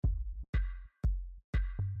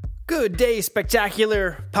Good day,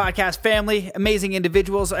 spectacular podcast family, amazing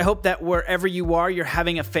individuals. I hope that wherever you are, you're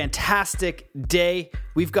having a fantastic day.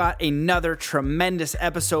 We've got another tremendous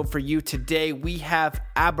episode for you today. We have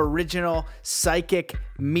Aboriginal psychic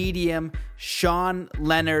medium Shawn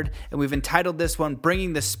Leonard, and we've entitled this one,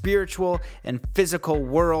 Bringing the Spiritual and Physical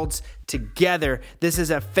Worlds Together. This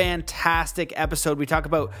is a fantastic episode. We talk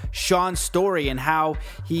about Shawn's story and how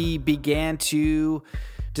he began to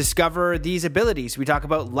discover these abilities. We talk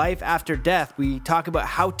about life after death. We talk about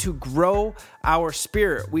how to grow our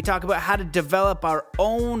spirit. We talk about how to develop our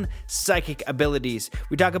own psychic abilities.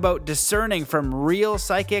 We talk about discerning from real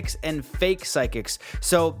psychics and fake psychics.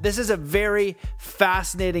 So this is a very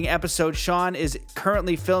fascinating episode. Shawn is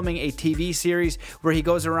currently filming a TV series where he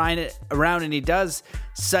goes around and he does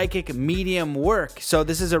psychic medium work. So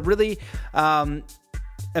this is a really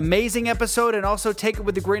amazing episode, and also take it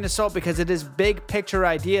with a grain of salt because it is big picture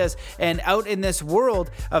ideas. And out in this world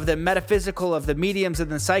of the metaphysical, of the mediums and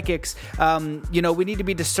the psychics, we need to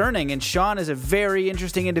be discerning. And Shawn is a very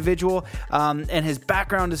interesting individual, and his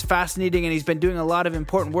background is fascinating, and he's been doing a lot of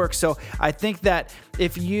important work. So I think that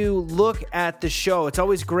if you look at the show, it's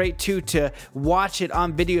always great to watch it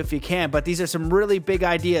on video if you can, but these are some really big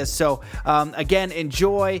ideas. So again,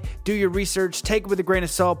 enjoy, do your research, take it with a grain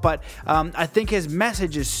of salt, but I think his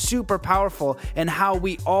message is super powerful, and how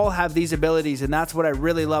we all have these abilities. And that's what I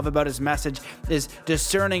really love about his message, is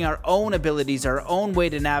discerning our own abilities, our own way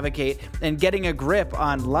to navigate, and getting a grip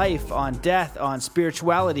on life, on death, on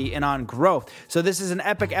spirituality, and on growth. So this is an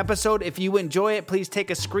epic episode. If you enjoy it, please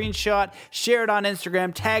take a screenshot, share it on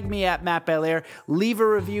Instagram, tag me at Matt Belair, leave a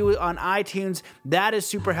review on iTunes. That is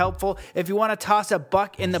super helpful. If you want to toss a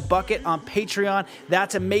buck in the bucket on Patreon,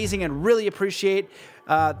 that's amazing, and really appreciate it.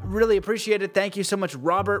 Thank you so much,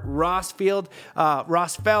 Robert Rossfeld,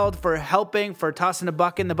 for helping, for tossing a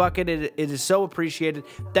buck in the bucket. It is so appreciated.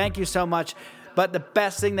 Thank you so much. But the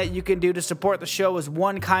best thing that you can do to support the show is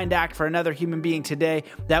one kind act for another human being today.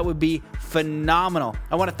 That would be phenomenal.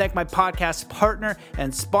 I want to thank my podcast partner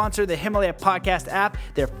and sponsor, the Himalaya Podcast app.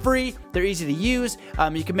 They're free. They're easy to use.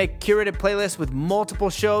 You can make curated playlists with multiple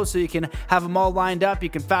shows, so you can have them all lined up. You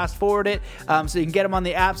can fast forward it, so you can get them on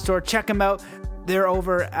the App Store. Check them out. They're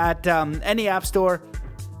over at any app store,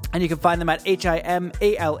 and you can find them at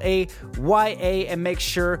Himalaya, and make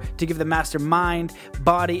sure to give the Mastermind,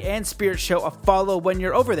 Body, and Spirit Show a follow when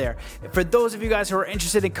you're over there. For those of you guys who are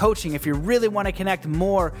interested in coaching, if you really want to connect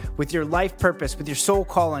more with your life purpose, with your soul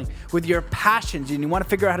calling, with your passions, and you want to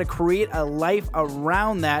figure out how to create a life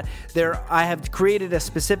around that, I have created a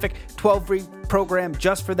specific 12-week program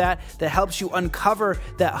just for that helps you uncover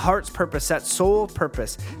that heart's purpose, that soul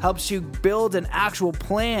purpose, helps you build an actual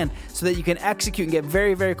plan so that you can execute and get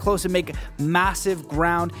very, very close and make massive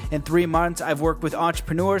ground in 3 months. I've worked with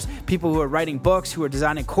entrepreneurs, people who are writing books, who are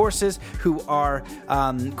designing courses, who are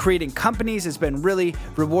creating companies. It's been really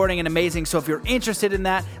rewarding and amazing. So if you're interested in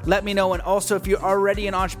that, let me know. And also, if you're already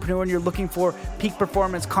an entrepreneur and you're looking for peak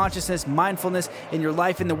performance, consciousness, mindfulness in your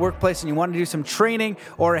life, in the workplace, and you want to do some training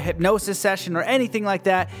or a hypnosis session or anything like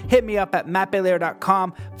that, hit me up at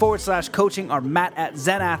mattbelair.com/coaching or Matt at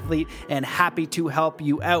Zen Athlete, and happy to help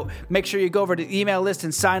you out. Make sure you go over to the email list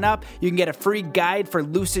and sign up. You can get a free guide for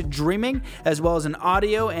lucid dreaming, as well as an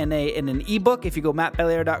audio and an ebook if you go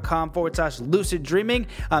mattbelair.com/lucid dreaming.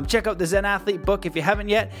 Check out the Zen Athlete book if you haven't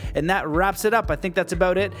yet. And that wraps it up. I think that's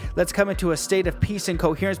about it. Let's come into a state of peace and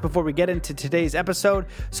coherence before we get into today's episode.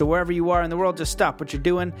 So wherever you are in the world, just stop what you're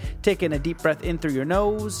doing. Take in a deep breath in through your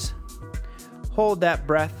nose. Hold that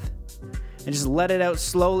breath and just let it out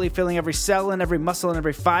slowly, filling every cell and every muscle and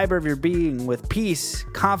every fiber of your being with peace,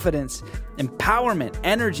 confidence, empowerment,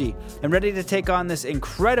 energy, and ready to take on this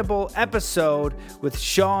incredible episode with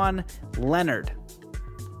Shawn Leonard.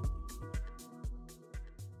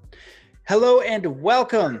 Hello and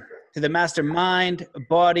welcome to the Mastermind,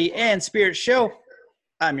 Body, and Spirit Show.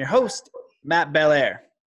 I'm your host, Matt Belair.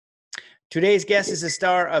 Today's guest is the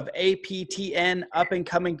star of APTN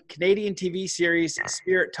up-and-coming Canadian TV series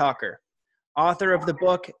Spirit Talker, author of the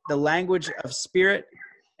book The Language of Spirit,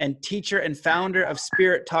 and teacher and founder of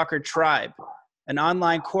Spirit Talker Tribe, an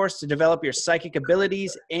online course to develop your psychic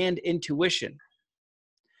abilities and intuition.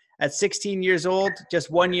 At 16 years old,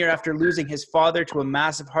 just 1 year after losing his father to a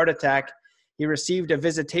massive heart attack, he received a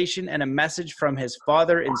visitation and a message from his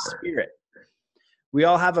father in spirit. We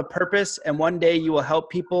all have a purpose, and one day you will help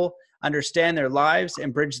people understand their lives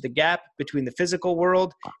and bridge the gap between the physical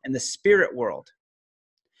world and the spirit world.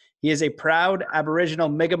 He is a proud Aboriginal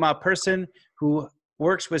Mi'kmaq person who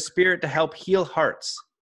works with spirit to help heal hearts.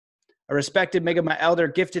 A respected Mi'kmaq elder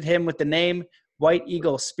gifted him with the name White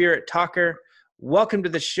Eagle Spirit Talker. Welcome to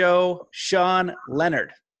the show, Shawn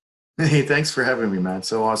Leonard. Hey, thanks for having me, Matt.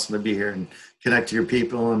 So awesome to be here and connect to your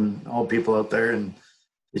people and all people out there. And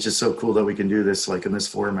it's just so cool that we can do this like in this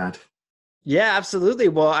format. Yeah, absolutely.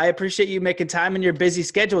 Well, I appreciate you making time in your busy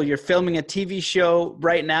schedule. You're filming a TV show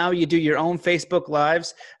right now. You do your own Facebook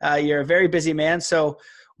Lives. You're a very busy man. So,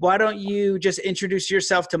 why don't you just introduce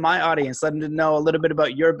yourself to my audience? Let them know a little bit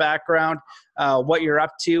about your background, what you're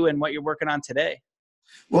up to, and what you're working on today.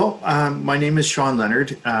 Well, my name is Shawn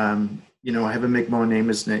Leonard. I have a Mi'kmaq name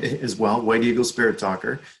as well, White Eagle Spirit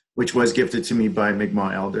Talker, which was gifted to me by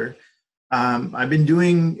Mi'kmaq Elder. I've been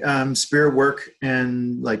doing spirit work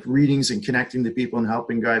and like readings and connecting to people and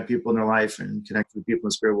helping guide people in their life and connecting to people in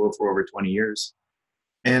the spirit world for over 20 years.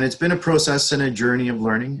 And it's been a process and a journey of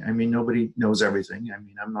learning. I mean, nobody knows everything. I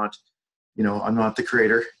mean, I'm not the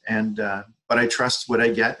creator, and but I trust what I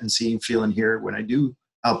get and see, feel, and hear when I do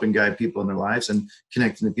help and guide people in their lives and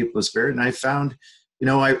connecting to people of spirit. And I found,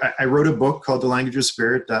 I wrote a book called The Language of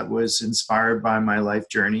Spirit that was inspired by my life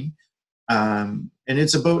journey, and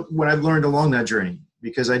it's about what I've learned along that journey,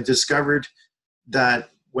 because I discovered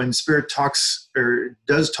that when spirit talks or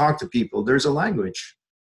does talk to people, there's a language,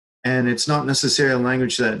 and it's not necessarily a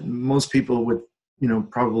language that most people would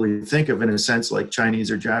probably think of in a sense like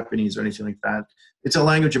Chinese or Japanese or anything like that. It's a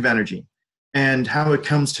language of energy. And how it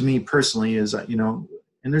comes to me personally is, and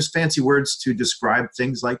there's fancy words to describe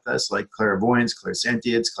things like this, like clairvoyance,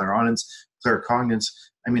 clairsentience, clairaudience, claircognizance.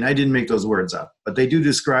 I mean, I didn't make those words up, but they do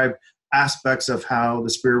describe aspects of how the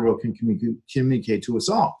spirit world can communicate to us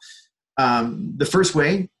all. The first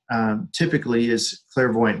way typically is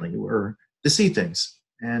clairvoyantly, or to see things.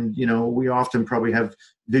 And, we often probably have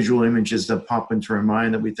visual images that pop into our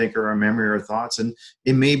mind that we think are our memory or thoughts. And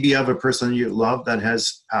it may be of a person you love that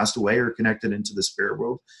has passed away or connected into the spirit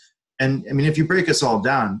world. And I mean, if you break us all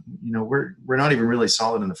down, we're not even really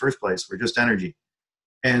solid in the first place. We're just energy.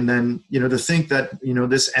 And then, to think that,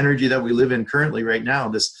 this energy that we live in currently right now,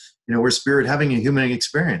 this, we're spirit having a human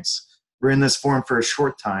experience. We're in this form for a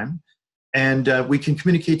short time, and we can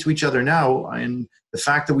communicate to each other now. And the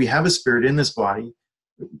fact that we have a spirit in this body,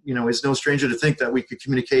 it's no stranger to think that we could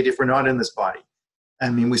communicate if we're not in this body. I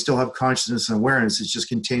mean, we still have consciousness and awareness. It's just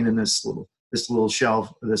contained in this little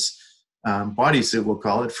shell, this bodysuit, we'll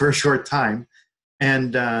call it, for a short time.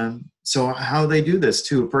 And so how they do this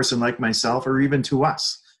to a person like myself, or even to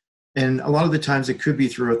us. And a lot of the times it could be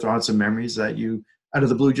through thoughts and memories that you, out of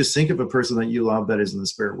the blue, just think of a person that you love that is in the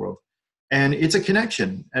spirit world. And it's a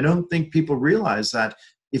connection. I don't think people realize that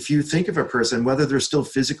if you think of a person, whether they're still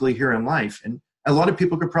physically here in life, and a lot of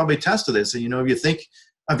people could probably attest to this. And, if you think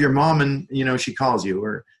of your mom and, she calls you,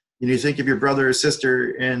 or, you think of your brother or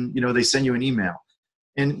sister and, they send you an email.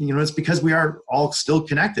 And, it's because we are all still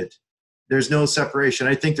connected. There's no separation.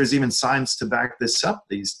 I think there's even science to back this up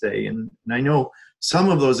these days. And I know some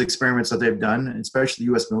of those experiments that they've done, especially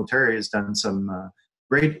the U.S. military has done some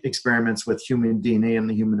great experiments with human DNA and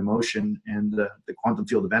the human emotion and the quantum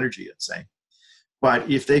field of energy, I'd say. But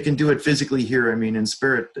if they can do it physically here, I mean, in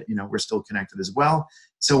spirit, we're still connected as well.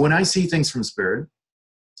 So when I see things from spirit,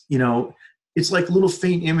 it's like little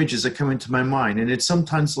faint images that come into my mind. And it's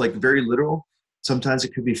sometimes like very literal. Sometimes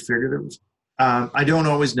it could be figurative. I don't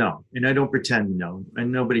always know, and I don't pretend to know,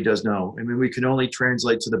 and nobody does know. I mean, we can only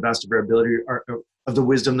translate to the best of our ability of the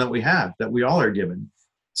wisdom that we have, that we all are given.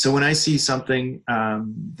 So when I see something,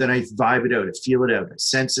 then I vibe it out, I feel it out, I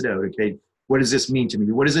sense it out. Okay, what does this mean to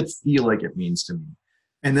me? What does it feel like it means to me?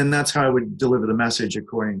 And then that's how I would deliver the message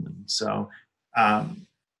accordingly. So, and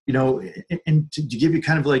to give you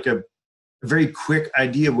kind of like a very quick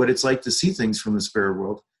idea of what it's like to see things from the spirit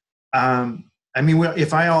world. I mean,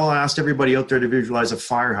 if I all asked everybody out there to visualize a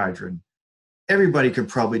fire hydrant, everybody could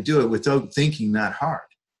probably do it without thinking that hard.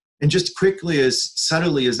 And just quickly, as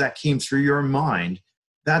subtly as that came through your mind,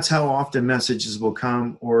 that's how often messages will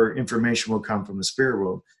come or information will come from the spirit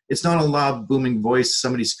world. It's not a loud, booming voice,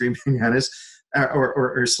 somebody screaming at us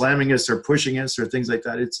or slamming us or pushing us or things like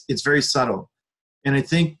that. It's very subtle. And I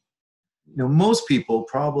think, most people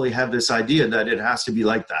probably have this idea that it has to be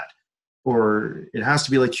like that, or it has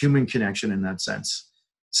to be like human connection in that sense.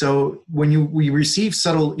 So when we receive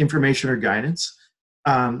subtle information or guidance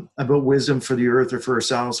about wisdom for the earth or for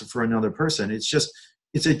ourselves or for another person, it's just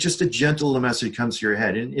a gentle message comes to your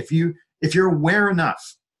head. And if you're aware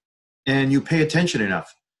enough and you pay attention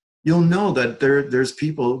enough, you'll know that there's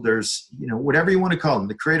people, there's, whatever you want to call them,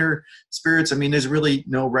 the creator, spirits. I mean, there's really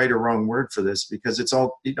no right or wrong word for this, because it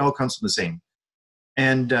all comes from the same.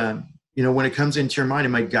 And, when it comes into your mind, it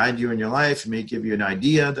might guide you in your life. It may give you an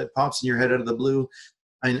idea that pops in your head out of the blue.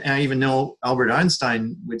 And I even know Albert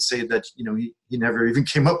Einstein would say that, he never even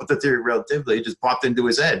came up with the theory of relativity. It just popped into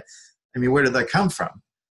his head. I mean, where did that come from?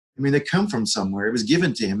 I I mean, they come from somewhere. It was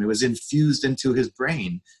given to him. It was infused into his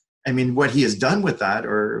brain. I mean, what he has done with that,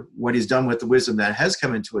 or what he's done with the wisdom that has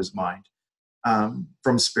come into his mind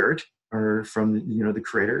from spirit or from, the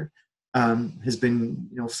creator, has been,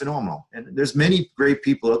 phenomenal. And there's many great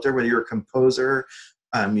people out there, whether you're a composer,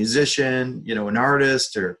 a musician, an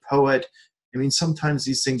artist or a poet. I mean, sometimes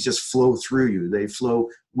these things just flow through you. They flow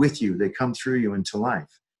with you. They come through you into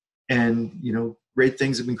life. And, great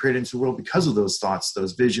things have been created into the world because of those thoughts,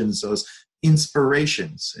 those visions, those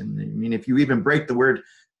inspirations. And I mean, if you even break the word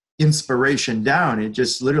inspiration down, it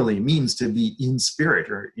just literally means to be in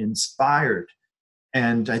spirit or inspired.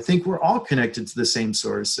 And I think we're all connected to the same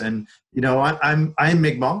source. And, I'm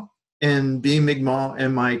Mi'kmaq, and being Mi'kmaq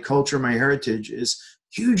and my culture, my heritage is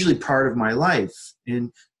hugely part of my life.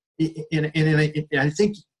 And I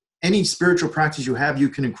think any spiritual practice you have, you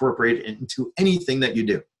can incorporate it into anything that you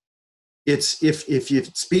do. It's if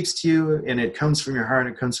it speaks to you and it comes from your heart,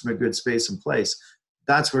 it comes from a good space and place,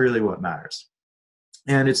 that's really what matters.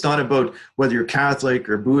 And it's not about whether you're Catholic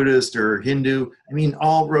or Buddhist or Hindu. I mean,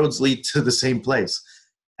 all roads lead to the same place.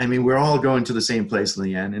 I mean, we're all going to the same place in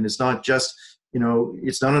the end. And it's not just,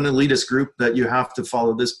 it's not an elitist group that you have to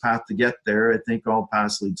follow this path to get there. I think all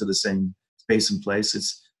paths lead to the same space and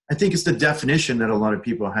place. I think it's the definition that a lot of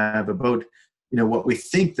people have about, what we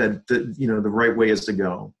think that the right way is to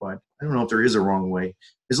go. But I don't know if there is a wrong way,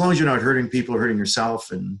 as long as you're not hurting people, hurting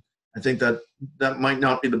yourself. And I think that might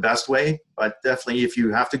not be the best way, but definitely if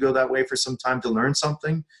you have to go that way for some time to learn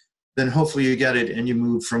something, then hopefully you get it and you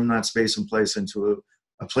move from that space and place into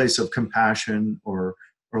a place of compassion or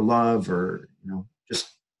love or,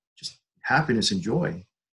 just happiness and joy.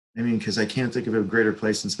 I mean, because I can't think of a greater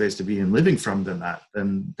place and space to be in living from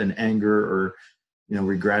than anger or,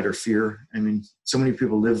 regret or fear. I mean, so many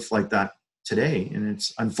people live like that today. And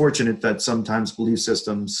it's unfortunate that sometimes belief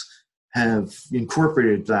systems have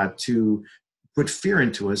incorporated that to put fear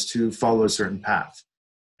into us to follow a certain path.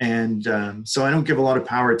 And so I don't give a lot of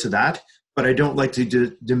power to that, but I don't like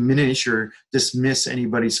to diminish or dismiss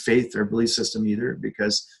anybody's faith or belief system either,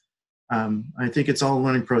 because I think it's all a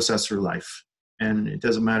learning process through life. And it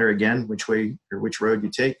doesn't matter, again, which way or which road you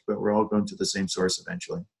take, but we're all going to the same source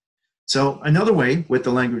eventually. So another way with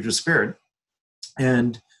the language of spirit,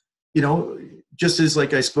 and, just as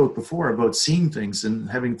like I spoke before about seeing things and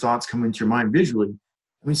having thoughts come into your mind visually,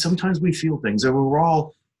 I mean, sometimes we feel things, and we're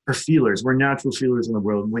all are feelers. We're natural feelers in the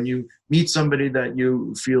world. When you meet somebody that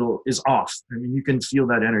you feel is off, I mean, you can feel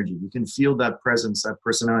that energy. You can feel that presence, that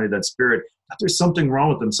personality, that spirit, that there's something wrong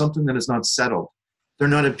with them, something that is not settled. They're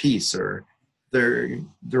not at peace, or they're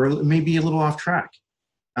maybe a little off track.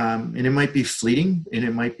 And it might be fleeting, and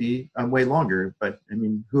it might be way longer. But I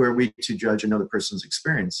mean, who are we to judge another person's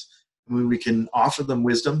experience? I mean, we can offer them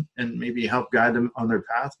wisdom and maybe help guide them on their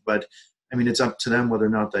path. But I mean, it's up to them whether or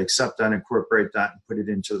not they accept that, incorporate that, and put it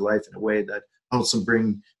into their life in a way that helps them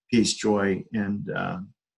bring peace, joy, and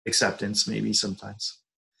acceptance maybe sometimes.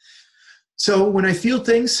 So when I feel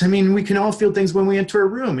things, I mean, we can all feel things when we enter a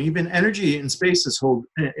room. Even energy in spaces hold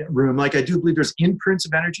a room. Like, I do believe there's imprints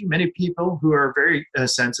of energy. Many people who are very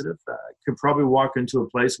sensitive could probably walk into a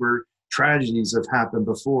place where tragedies have happened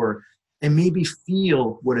before and maybe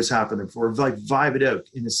feel what has happened before, like vibe it out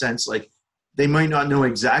in a sense. Like, they might not know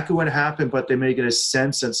exactly what happened, but they may get a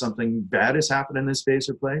sense that something bad has happened in this space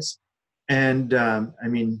or place. And I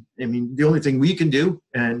mean, the only thing we can do,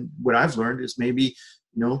 and what I've learned, is maybe,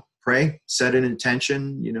 pray, set an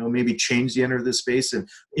intention, maybe change the energy of the space and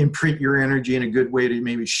imprint your energy in a good way to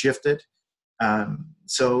maybe shift it.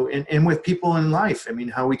 So with people in life, I mean,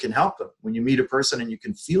 how we can help them. When you meet a person and you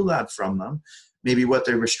can feel that from them, maybe what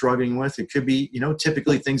they were struggling with, it could be,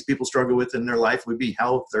 typically things people struggle with in their life would be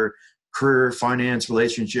health or career, finance,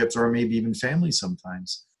 relationships, or maybe even family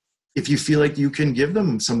sometimes. If you feel like you can give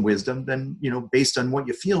them some wisdom, then, based on what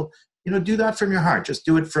you feel, do that from your heart. Just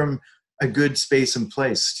do it from a good space and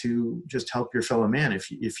place to just help your fellow man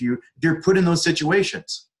if you're put in those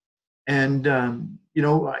situations. And and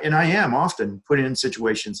I am often put in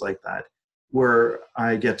situations like that where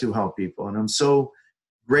I get to help people, and I'm so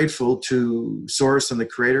grateful to Source and the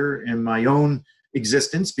Creator in my own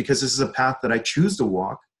existence, because this is a path that I choose to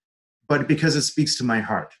walk, but because it speaks to my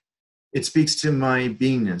heart. It speaks to my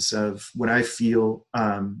beingness of what I feel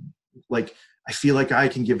like. I feel like I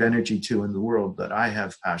can give energy to in the world that I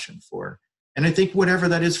have passion for. And I think whatever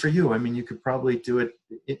that is for you, I mean, you could probably do it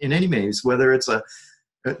in any ways, whether it's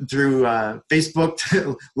through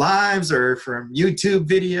Facebook lives or from YouTube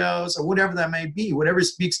videos or whatever that may be, whatever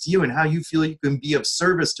speaks to you and how you feel you can be of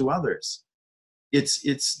service to others.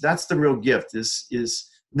 That's the real gift, is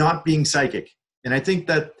not being psychic. And I think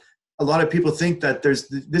that a lot of people think that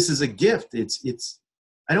this is a gift.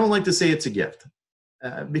 I don't like to say it's a gift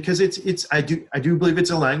because I do believe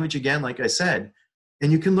it's a language, again, like I said, and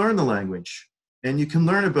you can learn the language and you can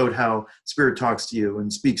learn about how spirit talks to you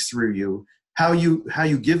and speaks through you. How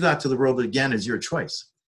you give that to the world, again, is your choice.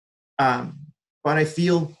 But I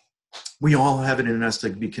feel we all have it in us to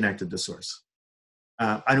be connected to source.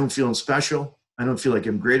 I don't feel I'm special. I don't feel like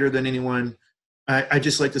I'm greater than anyone. I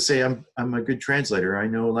just like to say I'm a good translator. I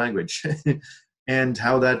know language. And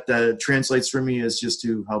how that translates for me is just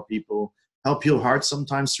to help people, help heal hearts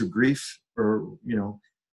sometimes through grief or,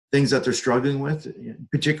 things that they're struggling with,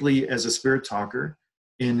 particularly as a spirit talker.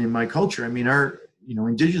 And in my culture, I mean, our,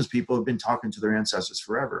 indigenous people have been talking to their ancestors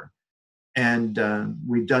forever. And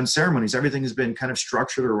we've done ceremonies. Everything has been kind of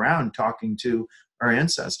structured around talking to our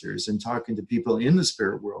ancestors and talking to people in the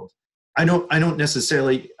spirit world. I don't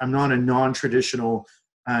necessarily, I'm not a non-traditional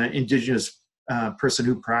indigenous person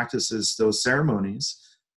who practices those ceremonies,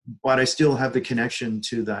 but I still have the connection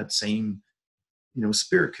to that same,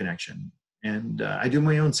 spirit connection. And I do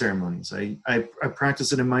my own ceremonies. I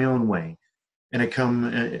practice it in my own way. And I come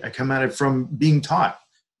at it from being taught,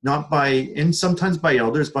 not by, and sometimes by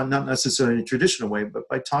elders, but not necessarily in a traditional way, but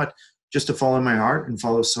by taught just to follow my heart and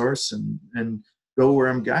follow source and go where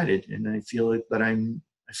I'm guided. And I feel that I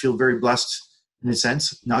feel very blessed in a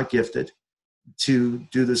sense, not gifted, to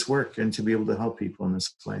do this work and to be able to help people in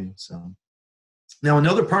this way. So now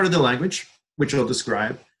another part of the language, which I'll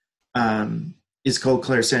describe, is called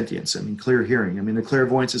clairsentience. I mean, clear hearing. I mean, the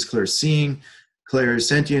clairvoyance is clear seeing,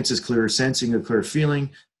 clairsentience is clear sensing or clear feeling,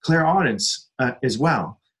 clairaudience as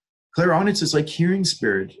well. Clairaudience is like hearing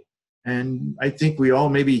spirit. And I think we all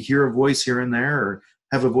maybe hear a voice here and there, or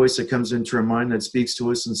have a voice that comes into our mind that speaks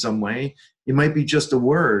to us in some way. It might be just a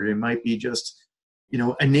word. It might be just,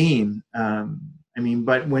 a name.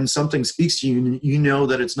 But when something speaks to you, you know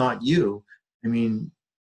that it's not you. I mean,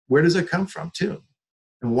 where does it come from too?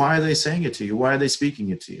 And why are they saying it to you? Why are they speaking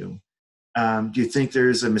it to you? Do you think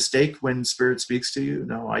there's a mistake when spirit speaks to you?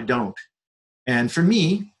 No, I don't. And for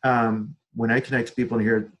me, when I connect to people and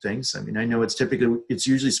hear things, I know it's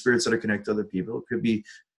usually spirits that are connected to other people. It could be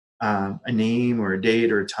a name or a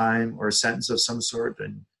date or a time or a sentence of some sort.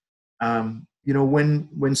 And,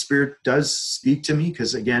 when spirit does speak to me,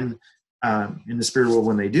 because again, in the spirit world,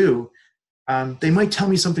 when they do, they might tell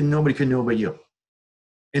me something nobody could know but you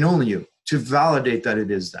and only you, to validate that it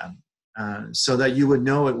is them, so that you would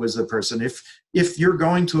know it was the person. If you're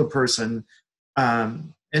going to a person,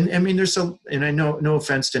 and there's some, and I know, no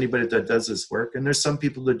offense to anybody that does this work, and there's some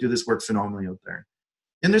people that do this work phenomenally out there,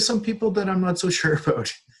 and there's some people that I'm not so sure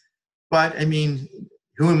about. But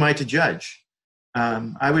who am I to judge?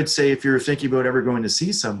 I would say if you're thinking about ever going to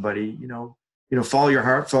see somebody, follow your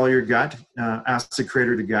heart, follow your gut, ask the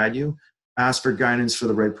Creator to guide you, ask for guidance for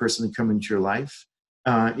the right person to come into your life.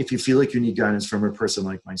 If you feel like you need guidance from a person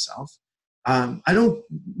like myself.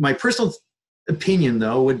 My personal opinion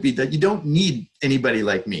though would be that you don't need anybody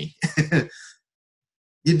like me.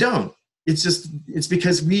 You don't. It's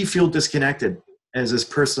because we feel disconnected as this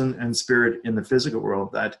person and spirit in the physical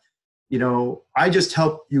world that, I just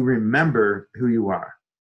help you remember who you are.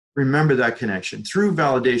 Remember that connection through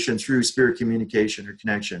validation, through spirit communication or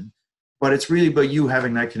connection. But it's really about you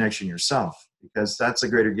having that connection yourself, because that's a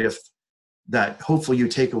greater gift that hopefully you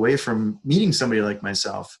take away from meeting somebody like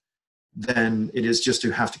myself than it is just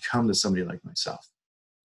to have to come to somebody like myself.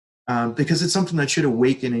 Because it's something that should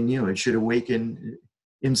awaken in you. It should awaken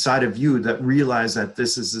inside of you that realize that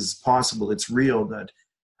this is possible. It's real, that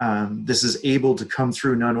this is able to come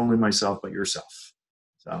through not only myself, but yourself.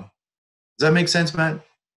 So does that make sense, Matt?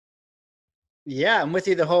 Yeah, I'm with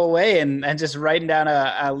you the whole way, and just writing down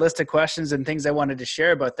a list of questions and things I wanted to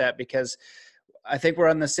share about that, because I think we're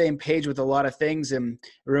on the same page with a lot of things. And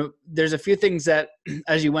there's a few things that,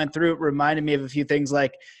 as you went through, it reminded me of a few things.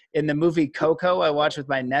 Like in the movie Coco, I watched with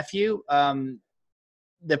my nephew.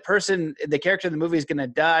 The character in the movie is going to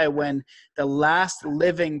die when the last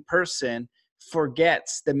living person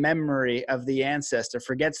forgets the memory of the ancestor,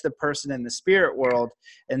 forgets the person in the spirit world.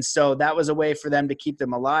 And so that was a way for them to keep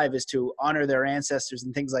them alive, is to honor their ancestors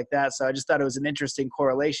and things like that. So I just thought it was an interesting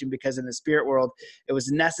correlation, because in the spirit world, it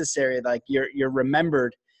was necessary, like you're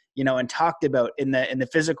remembered, and talked about in the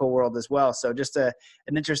physical world as well. So just an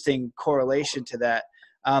interesting correlation to that.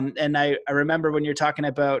 And I remember when you're talking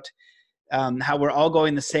about how we're all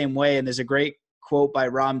going the same way, and there's a great quote by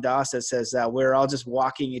Ram Dass that says we're all just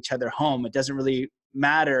walking each other home. It doesn't really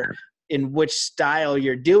matter in which style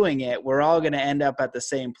you're doing it. We're all going to end up at the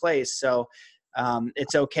same place. So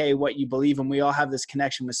it's okay what you believe, and we all have this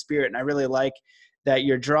connection with spirit. And I really like that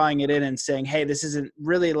you're drawing it in and saying, hey, this isn't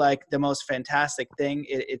really like the most fantastic thing.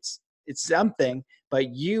 It's something,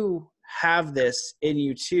 but you have this in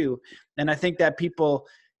you too. And I think that people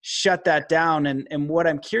shut that down. And what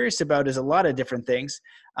I'm curious about is a lot of different things.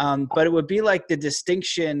 But it would be like the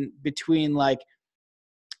distinction between, like,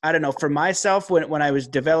 I don't know, for myself, when I was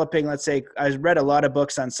developing, let's say, I read a lot of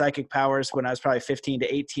books on psychic powers when I was probably 15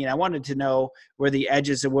 to 18. I wanted to know where the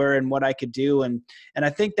edges were and what I could do. And I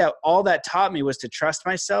think that all that taught me was to trust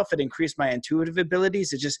myself. It increased my intuitive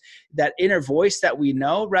abilities. It's just that inner voice that we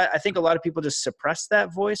know. I think a lot of people just suppress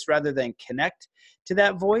that voice rather than connect to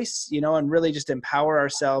that voice, and really just empower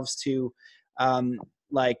ourselves to,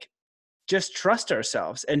 like, just trust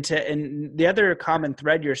ourselves. And the other common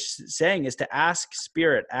thread you're saying is to ask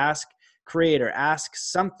spirit, ask creator, ask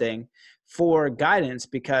something for guidance,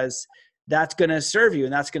 because that's going to serve you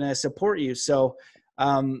and that's going to support you. So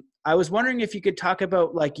I was wondering if you could talk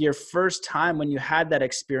about, like, your first time when you had that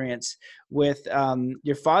experience with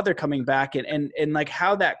your father coming back, and like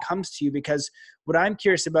how that comes to you. Because what I'm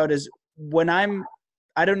curious about is, when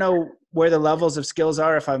I don't know where the levels of skills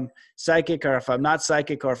are, if I'm psychic or if I'm not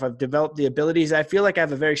psychic, or if I've developed the abilities. I feel like I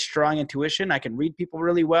have a very strong intuition. I can read people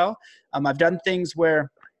really well. I've done things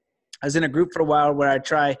where I was in a group for a while where I'd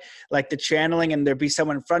try, like, the channeling, and there'd be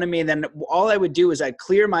someone in front of me. And then all I would do is I'd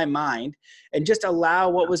clear my mind and just allow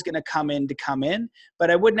what was going to come in.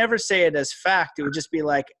 But I would never say it as fact. It would just be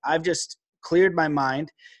like, I've just cleared my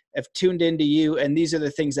mind, I've tuned into you, and these are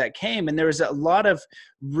the things that came. And there was a lot of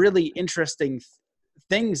really interesting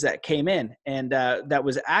things that came in, and that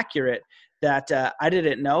was accurate, that I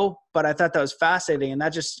didn't know, but I thought that was fascinating. And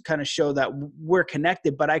that just kind of showed that we're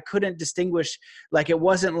connected, but I couldn't distinguish. Like, it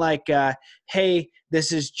wasn't like, hey,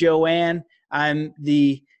 this is Joanne, I'm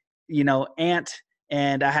the, aunt,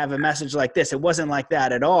 and I have a message like this. It wasn't like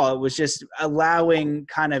that at all. It was just allowing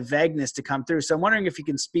kind of vagueness to come through. So I'm wondering if you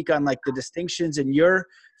can speak on, like, the distinctions in your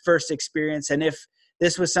first experience, and if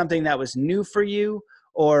this was something that was new for you,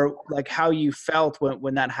 or like how you felt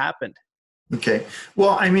when that happened. Okay.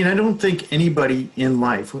 Well, I mean, I don't think anybody in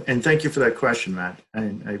life, and thank you for that question, Matt.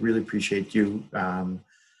 I really appreciate you,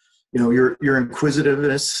 your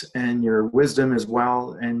inquisitiveness and your wisdom as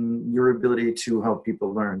well, and your ability to help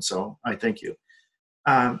people learn. So I thank you.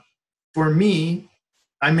 For me,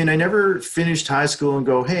 I mean, I never finished high school and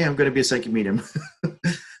go, hey, I'm going to be a psychic medium.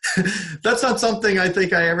 That's not something I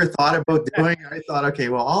think I ever thought about doing. I thought, okay,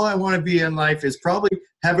 well, all I want to be in life is probably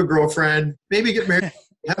have a girlfriend, maybe get married,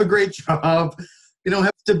 have a great job,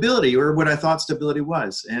 have stability, or what I thought stability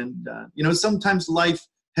was. And, sometimes life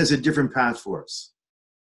has a different path for us.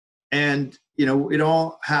 And, it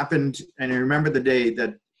all happened. And I remember the day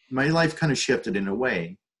that my life kind of shifted in a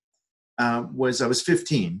way, was I was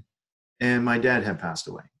 15 and my dad had passed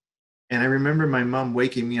away. And I remember my mom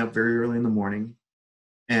waking me up very early in the morning.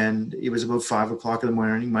 And it was about 5 o'clock in the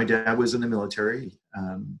morning. My dad was in the military.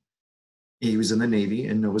 He was in the Navy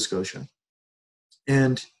in Nova Scotia.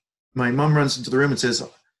 And my mom runs into the room and says,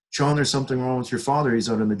 Shawn, there's something wrong with your father. He's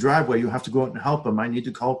out in the driveway. You have to go out and help him. I need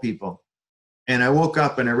to call people. And I woke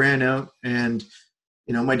up and I ran out, and,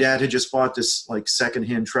 my dad had just bought this, like,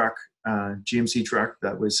 secondhand truck, GMC truck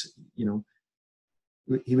that was,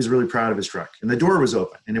 he was really proud of his truck. And the door was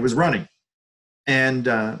open and it was running. And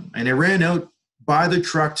I ran out by the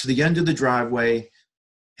truck to the end of the driveway,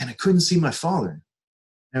 and I couldn't see my father.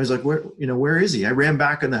 And I was like, where is he? I ran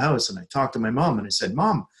back in the house and I talked to my mom and I said,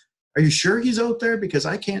 Mom, are you sure he's out there? Because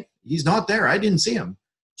he's not there. I didn't see him.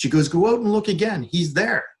 She goes, go out and look again. He's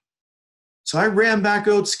there. So I ran back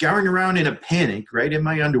out, scouring around in a panic, right, in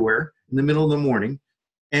my underwear in the middle of the morning,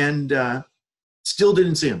 and still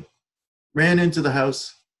didn't see him. Ran into the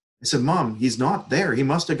house. I said, Mom, he's not there. He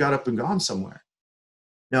must have got up and gone somewhere.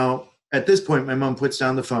 Now, at this point, my mom puts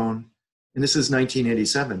down the phone, and this is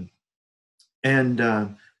 1987.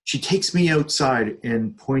 And she takes me outside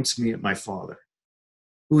and points me at my father,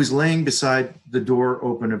 who was laying beside the door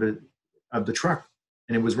open of the truck,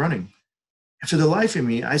 and it was running. And for the life of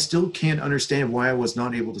me, I still can't understand why I was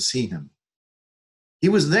not able to see him. He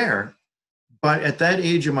was there, but at that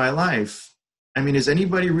age of my life, I mean, is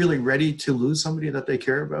anybody really ready to lose somebody that they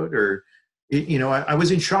care about? Or, I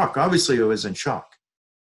was in shock. Obviously, I was in shock.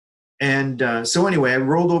 And so anyway, I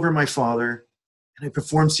rolled over my father and I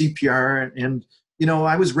performed CPR. And,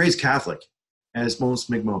 I was raised Catholic, as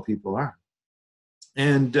most Mi'kmaq people are.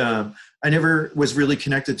 And I never was really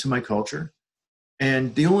connected to my culture.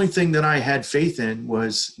 And the only thing that I had faith in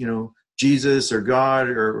was, Jesus or God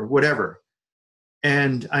or whatever.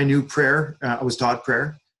 And I knew prayer. I was taught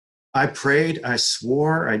prayer. I prayed. I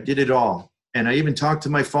swore. I did it all. And I even talked to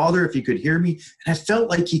my father if he could hear me. And I felt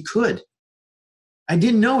like he could. I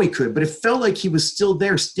didn't know he could, but it felt like he was still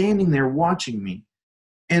there, standing there watching me.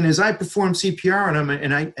 And as I performed CPR on him,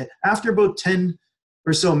 and after about 10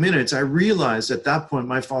 or so minutes, I realized at that point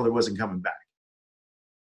my father wasn't coming back.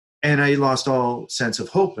 And I lost all sense of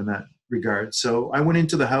hope in that regard. So I went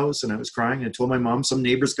into the house and I was crying. I told my mom, some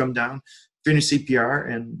neighbors come down, finish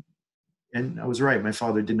CPR, and I was right. My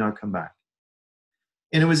father did not come back.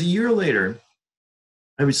 And it was a year later,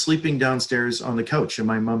 I was sleeping downstairs on the couch in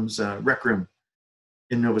my mom's rec room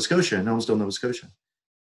in Nova Scotia, in Elmsdale, Nova Scotia.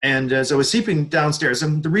 And as I was sleeping downstairs,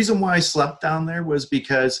 and the reason why I slept down there was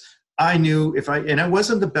because I knew and I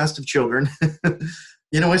wasn't the best of children.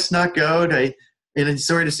 I snuck out. And I'm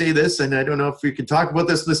sorry to say this, and I don't know if we can talk about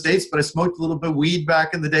this in the States, but I smoked a little bit of weed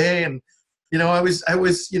back in the day. And, I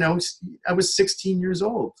was 16 years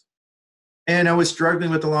old. And I was struggling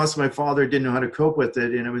with the loss of my father, didn't know how to cope with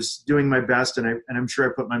it. And I was doing my best. And I'm sure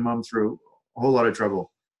I put my mom through a whole lot of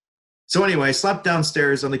trouble. So anyway, I slept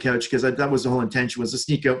downstairs on the couch because that was the whole intention, was to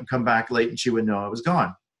sneak out and come back late and she would know I was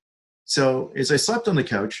gone. So as I slept on the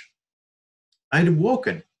couch, I had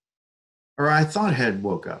woken, or I thought I had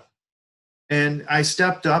woke up. And I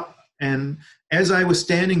stepped up, and as I was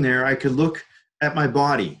standing there, I could look at my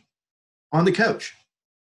body on the couch.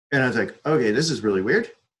 And I was like, okay, this is really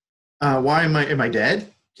weird. Why am I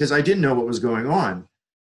dead? Because I didn't know what was going on.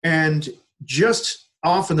 And just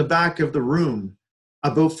off in the back of the room,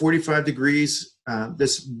 about 45 degrees,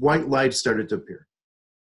 this white light started to appear.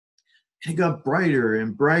 And it got brighter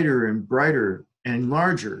and brighter and brighter and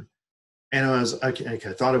larger. And I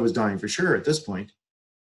thought I was dying for sure at this point.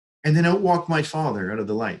 And then out walked my father out of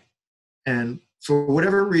the light. And for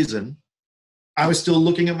whatever reason, I was still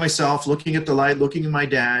looking at myself, looking at the light, looking at my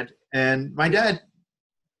dad. And my dad,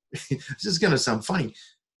 this is going to sound funny,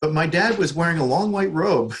 but my dad was wearing a long white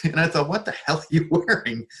robe. And I thought, what the hell are you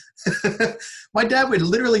wearing? My dad would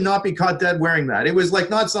literally not be caught dead wearing that. It was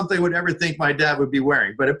like not something I would ever think my dad would be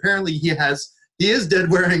wearing. But apparently he is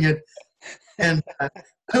dead wearing it. And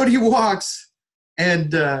out he walks.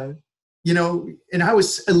 And, and I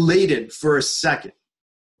was elated for a second,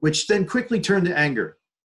 which then quickly turned to anger.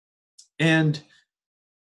 And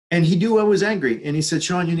he knew I was angry. And he said,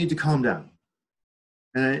 Shawn, you need to calm down.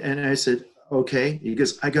 And I said, okay. He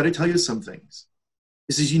goes, I got to tell you some things.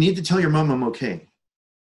 He says, you need to tell your mom I'm okay.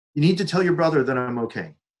 You need to tell your brother that I'm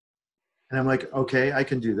okay. And I'm like, okay, I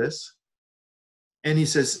can do this. And he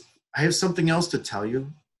says, I have something else to tell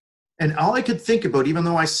you. And all I could think about, even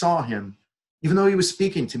though I saw him, even though he was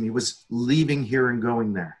speaking to me, was leaving here and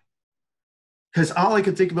going there. Because all I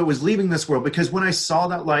could think about was leaving this world. Because when I saw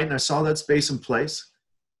that light and I saw that space and place,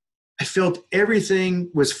 I felt everything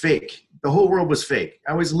was fake. The whole world was fake.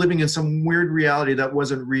 I was living in some weird reality that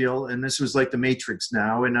wasn't real. And this was like the Matrix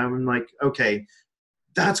now. And I'm like, okay,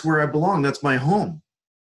 that's where I belong. That's my home.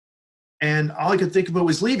 And all I could think about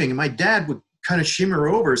was leaving. And my dad would kind of shimmer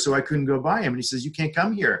over so I couldn't go by him. And he says, you can't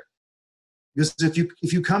come here. Because if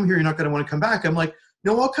you come here, you're not going to want to come back. I'm like,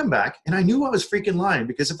 no, I'll come back. And I knew I was freaking lying,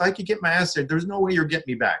 because if I could get my ass there, there's no way you're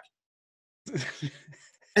getting me back.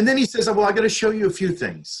 And then he says, well, I got to show you a few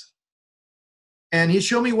things. And he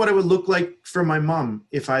showed me what it would look like for my mom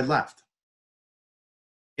if I left.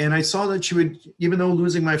 And I saw that she would, even though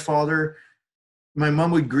losing my father, my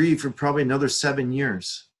mom would grieve for probably another 7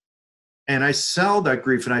 years. And I saw that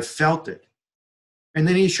grief and I felt it. And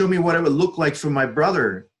then he showed me what it would look like for my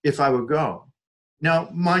brother if I would go. Now,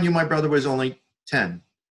 mind you, my brother was only 10.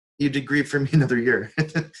 He did grieve for me another year.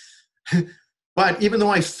 But even though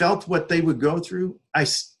I felt what they would go through, I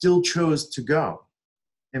still chose to go.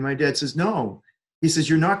 And my dad says, no. He says,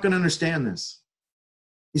 you're not going to understand this.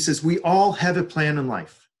 He says, we all have a plan in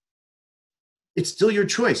life. It's still your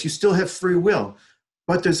choice. You still have free will,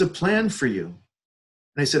 but there's a plan for you.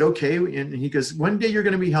 And I said, okay. And he goes, one day you're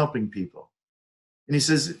going to be helping people. And he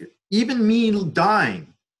says, even me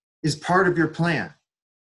dying is part of your plan.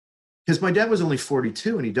 Because my dad was only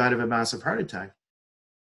 42 and he died of a massive heart attack.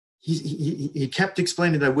 He kept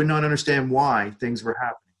explaining that I would not understand why things were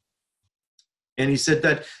happening. And he said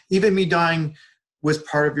that even me dying was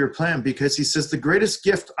part of your plan, because he says the greatest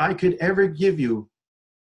gift I could ever give you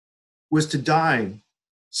was to die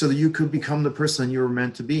so that you could become the person you were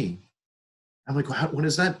meant to be. I'm like, what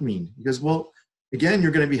does that mean? He goes, well, again,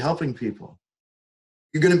 you're going to be helping people.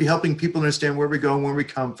 You're going to be helping people understand where we go and where we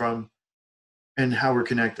come from and how we're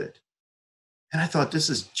connected. And I thought,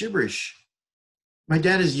 this is gibberish. My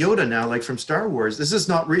dad is Yoda now, like from Star Wars. This is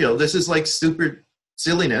not real. This is like stupid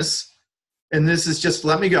silliness. And this is just,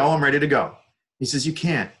 let me go. I'm ready to go. He says, you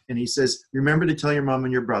can't. And he says, remember to tell your mom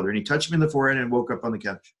and your brother. And he touched me in the forehead and woke up on the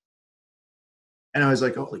couch. And I was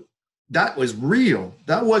like, holy, that was real.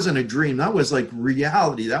 That wasn't a dream. That was like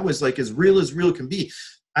reality. That was like as real can be.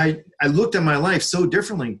 I looked at my life so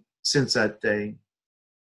differently since that day.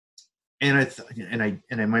 And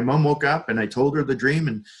my mom woke up and I told her the dream,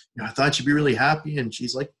 and I thought she'd be really happy, and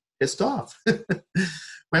she's like pissed off.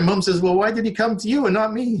 My mom says, well, why did he come to you and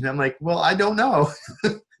not me? And I'm like, well, I don't know.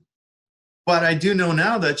 But I do know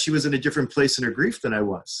now that she was in a different place in her grief than I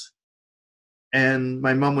was. And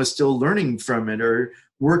my mom was still learning from it, or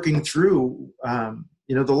working through,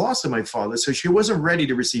 the loss of my father. So she wasn't ready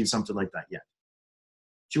to receive something like that yet.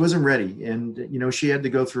 She wasn't ready. And, she had to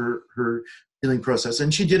go through her healing process.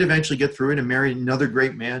 And she did eventually get through it and married another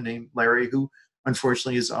great man named Larry, who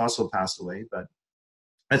unfortunately has also passed away. But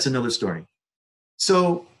that's another story.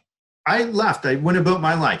 So I left. I went about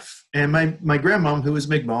my life. And my grandmom, who was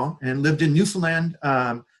Mi'kmaq and lived in Newfoundland,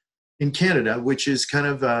 in Canada, which is kind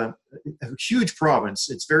of a huge province.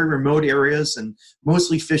 It's very remote areas and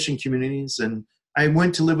mostly fishing communities. And I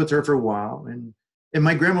went to live with her for a while. And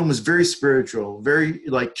my grandma was very spiritual, very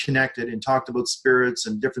connected, and talked about spirits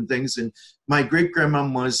and different things. And my great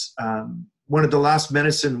grandmom was one of the last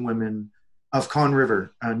medicine women of Conn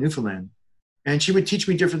River, Newfoundland. And she would teach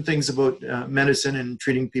me different things about medicine and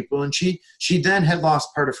treating people. And she then had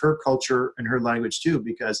lost part of her culture and her language too,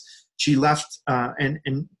 because she left.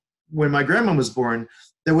 And when my grandma was born,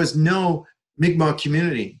 there was no Mi'kmaq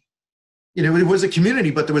community. It was a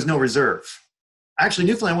community, but there was no reserve. Actually,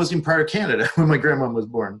 Newfoundland wasn't even part of Canada when my grandma was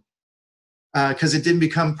born, because it didn't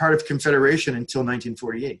become part of Confederation until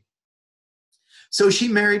 1948. So she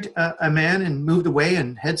married a man and moved away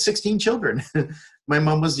and had 16 children. My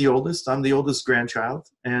mom was the oldest. I'm the oldest grandchild,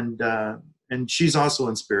 and she's also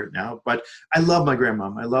in spirit now. But I love my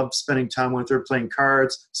grandmom. I love spending time with her, playing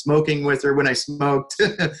cards, smoking with her when I smoked.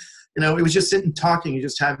 It was just sitting talking and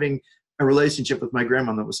just having a relationship with my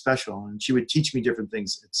grandma that was special. And she would teach me different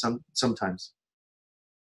things sometimes.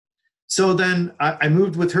 So then I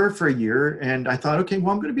moved with her for a year, and I thought, okay,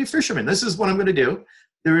 well, I'm going to be a fisherman. This is what I'm going to do.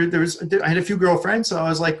 I had a few girlfriends, so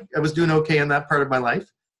I was doing okay in that part of my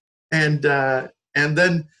life. And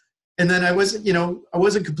then I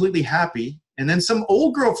wasn't completely happy. And then some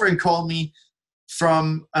old girlfriend called me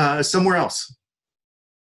from somewhere else.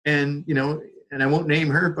 And I won't name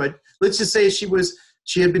her, but let's just say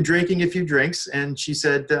she had been drinking a few drinks, and she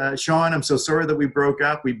said, Shawn, I'm so sorry that we broke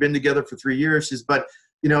up. We've been together for 3 years. She says, but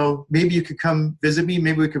maybe you could come visit me.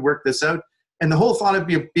 Maybe we could work this out. And the whole thought of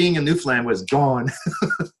being in Newfoundland was gone.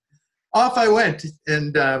 Off I went,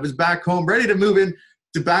 and was back home, ready to move in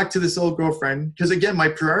back to this old girlfriend. Because again, my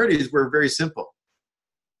priorities were very simple.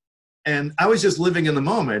 And I was just living in the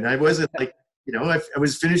moment. I wasn't I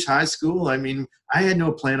was finished high school. I mean, I had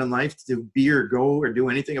no plan in life to be or go or do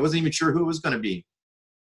anything. I wasn't even sure who it was going to be.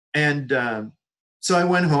 And so I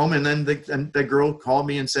went home, and then the girl called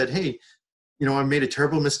me and said, hey, I made a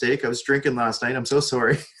terrible mistake. I was drinking last night. I'm so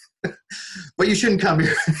sorry. But you shouldn't come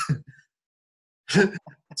here.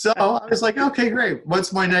 So I was like, okay, great.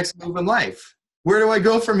 What's my next move in life? Where do I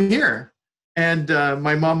go from here? And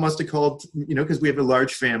my mom must have called, because we have a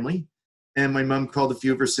large family. And my mom called a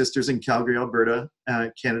few of her sisters in Calgary, Alberta,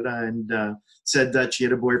 Canada, and said that she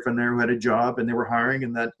had a boyfriend there who had a job and they were hiring,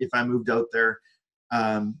 and that if I moved out there,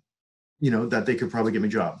 that they could probably give me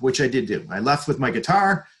a job, which I did do. I left with my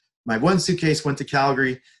guitar, my one suitcase, went to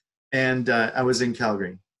Calgary, and I was in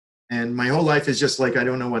Calgary. And my whole life is just I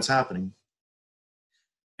don't know what's happening.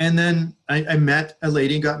 And then I met a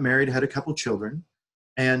lady, got married, had a couple children,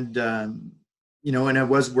 and, and I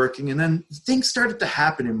was working, and then things started to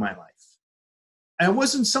happen in my life. And it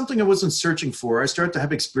wasn't something I wasn't searching for. I started to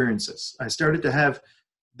have experiences. I started to have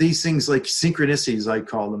these things like synchronicities, I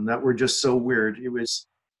call them, that were just so weird.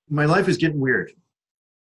 My life was getting weird.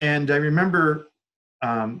 And I remember,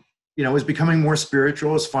 I was becoming more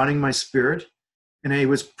spiritual. I was finding my spirit. And I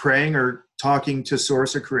was praying or talking to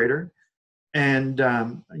Source or Creator. And,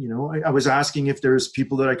 I was asking if there's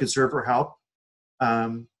people that I could serve or help,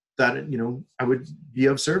 that, I would be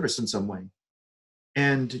of service in some way.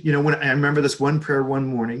 And, when I remember this one prayer one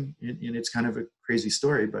morning, and it's kind of a crazy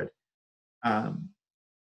story, but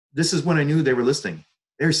this is when I knew they were listening.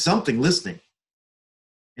 There's something listening.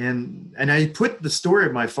 And I put the story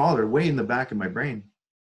of my father way in the back of my brain.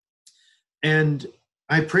 And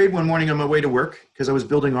I prayed one morning on my way to work, because I was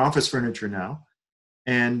building office furniture now,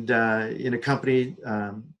 and in a company,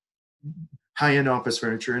 high-end office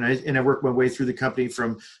furniture. And I worked my way through the company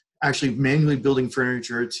from actually manually building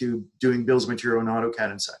furniture to doing bills of material and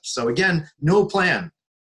AutoCAD and such. So again, no plan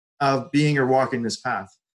of being or walking this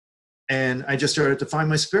path. And I just started to find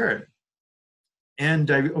my spirit.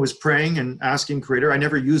 And I was praying and asking Creator. I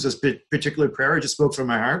never used this particular prayer. I just spoke from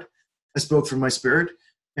my heart. I spoke from my spirit.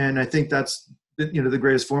 And I think that's, the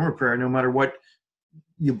greatest form of prayer, no matter what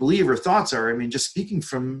you believe or thoughts are. I mean, just speaking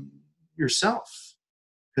from yourself,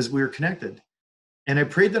 because we are connected. And I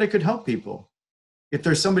prayed that I could help people, if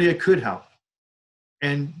there's somebody I could help.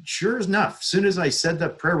 And sure enough, as soon as I said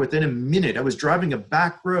that prayer, within a minute, I was driving a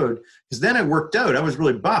back road, because then I worked out. I was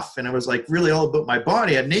really buff, and I was like really all about my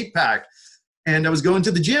body. I had an 8-pack, and I was going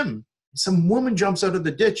to the gym. Some woman jumps out of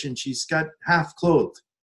the ditch, and she's got half clothed.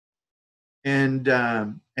 And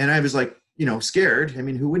I was like, scared. I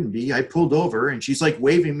mean, who wouldn't be? I pulled over, and she's like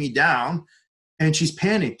waving me down, and she's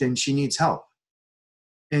panicked, and she needs help.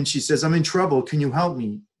 And she says, I'm in trouble. Can you help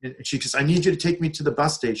me? And she says, I need you to take me to the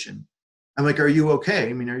bus station. I'm like, are you okay?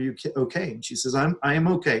 I mean, are you okay? And she says, I am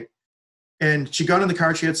okay. And she got in the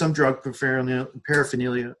car. She had some drug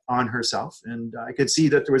paraphernalia on herself. And I could see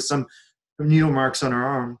that there was some needle marks on her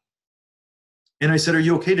arm. And I said, are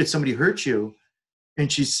you okay? Did somebody hurt you? And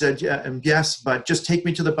she said, yeah, yes, but just take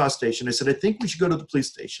me to the bus station. I said, I think we should go to the police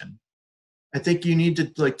station. I think you need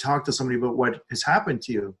to talk to somebody about what has happened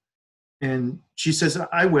to you. And she says,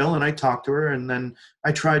 I will. And I talked to her. And then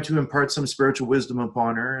I tried to impart some spiritual wisdom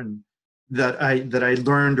upon her, and that I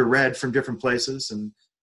learned or read from different places.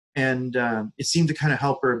 And it seemed to kind of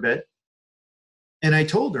help her a bit. And I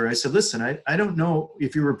told her, I said, listen, I don't know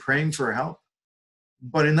if you were praying for help,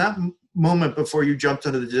 but in that moment before you jumped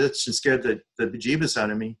into the ditch and scared the bejeebus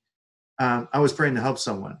out of me, I was praying to help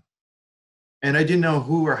someone. And I didn't know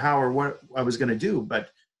who or how or what I was going to do. But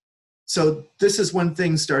so this is when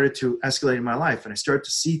things started to escalate in my life, and I started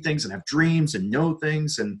to see things and have dreams and know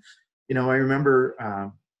things. And, I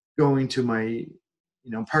remember going to my,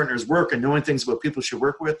 partner's work and knowing things about people she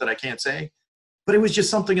work with that I can't say, but it was just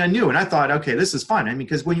something I knew. And I thought, okay, this is fun. I mean,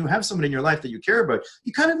 because when you have somebody in your life that you care about,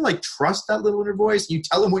 you kind of like trust that little inner voice. You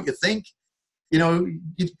tell them what you think. We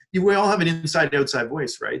all have an inside outside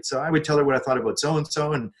voice, right? So I would tell her what I thought about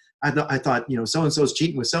so-and-so. And I thought, so-and-so's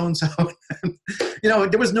cheating with so-and-so.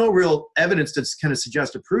 There was no real evidence to kind of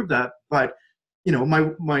suggest or prove that. But,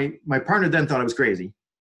 my partner then thought I was crazy.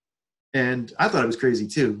 And I thought I was crazy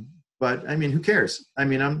too. But I mean, who cares? I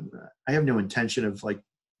mean, I have no intention of like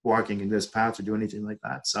walking in this path or doing anything like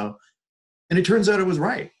that. So, and it turns out I was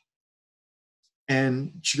right.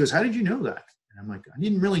 And she goes, how did you know that? And I'm like, I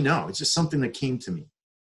didn't really know. It's just something that came to me.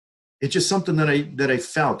 It's just something that I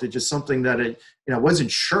felt. It's just something that I wasn't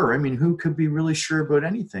sure. I mean, who could be really sure about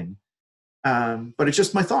anything? But it's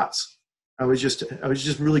just my thoughts. I was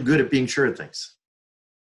just really good at being sure of things.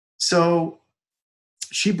 So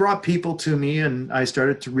she brought people to me, and I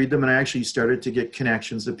started to read them, and I actually started to get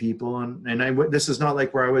connections to people. And this is not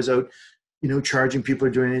like where I was out, charging people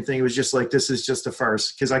or doing anything. It was just like, this is just a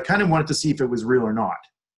farce, because I kind of wanted to see if it was real or not.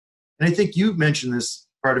 And I think you mentioned this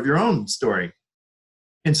part of your own story.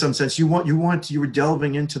 In some sense, you were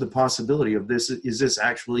delving into the possibility of this. Is this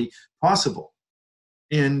actually possible?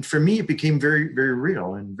 And for me, it became very, very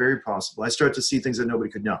real and very possible. I started to see things that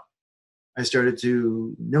nobody could know. I started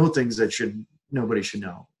to know things that nobody should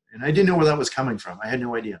know. And I didn't know where that was coming from. I had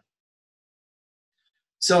no idea.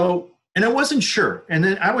 So, and I wasn't sure. And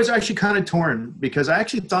then I was actually kind of torn, because I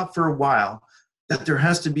actually thought for a while that there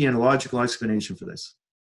has to be a logical explanation for this.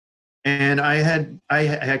 And I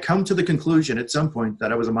had come to the conclusion at some point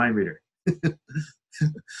that I was a mind reader.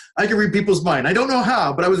 I can read people's mind. I don't know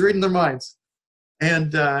how, but I was reading their minds.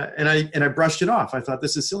 And I brushed it off. I thought,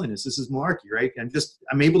 this is silliness. This is malarkey, right?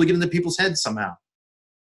 I'm able to get into people's heads somehow.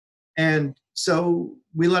 And so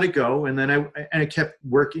we let it go. And then I kept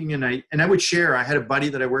working, and I would share. I had a buddy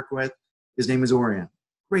that I worked with. His name is Orion.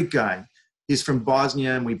 Great guy. He's from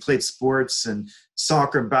Bosnia, and we played sports and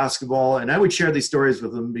soccer and basketball. And I would share these stories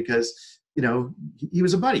with him because, he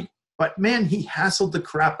was a buddy. But man, he hassled the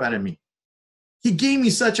crap out of me. He gave me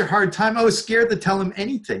such a hard time. I was scared to tell him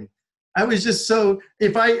anything. I was just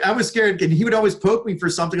I was scared, and he would always poke me for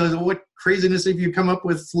something. I was like, what craziness have you come up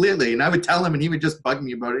with lately? And I would tell him, and he would just bug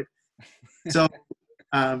me about it. So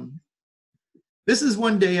this is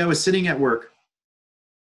one day I was sitting at work,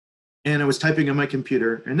 and I was typing on my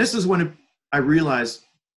computer. And this is when I realized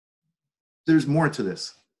there's more to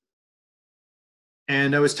this.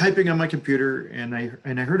 And I was typing on my computer, and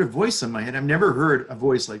I heard a voice in my head. I've never heard a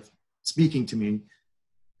voice like speaking to me.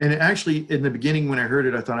 And actually, in the beginning, when I heard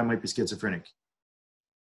it, I thought I might be schizophrenic,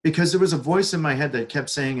 because there was a voice in my head that kept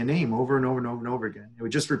saying a name over and over and over and over again. It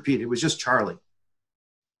would just repeat. It was just Charlie.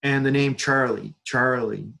 And the name Charlie,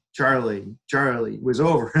 Charlie, Charlie, Charlie was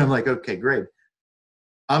over. And I'm like, okay, great.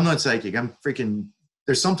 I'm not psychic.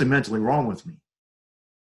 There's something mentally wrong with me.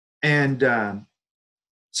 And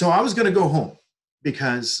so I was going to go home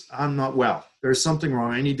because I'm not well. There's something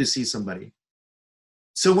wrong. I need to see somebody.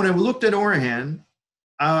 So when I looked at Orion,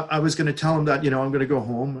 I was going to tell him that, I'm going to go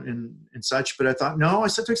home and such. But I thought, no, I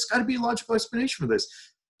said, there's got to be a logical explanation for this.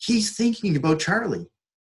 He's thinking about Charlie.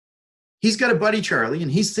 he's got a buddy, Charlie,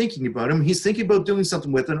 and he's thinking about him. He's thinking about doing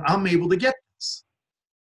something with him. I'm able to get this.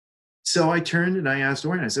 So I turned and I asked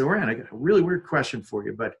Orion, I said, Orion, I got a really weird question for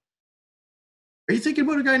you, but are you thinking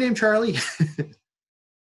about a guy named Charlie?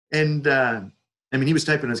 And he was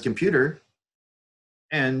typing on his computer,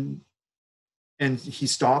 and he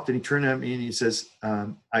stopped and he turned at me and he says,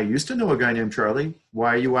 I used to know a guy named Charlie.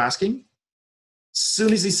 Why are you asking? As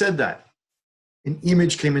soon as he said that, an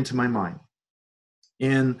image came into my mind.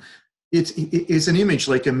 And it's an image,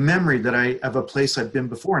 like a memory of a place I've been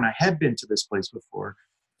before. And I had been to this place before.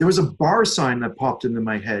 There was a bar sign that popped into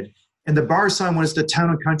my head. And the bar sign was the Town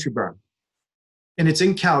and Country Bar. And it's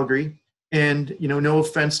in Calgary. And, no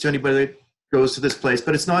offense to anybody that goes to this place,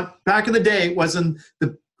 but it's not, back in the day, it wasn't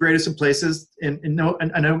the greatest of places. And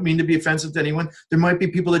I don't mean to be offensive to anyone. There might be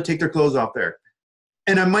people that take their clothes off there.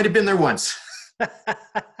 And I might have been there once.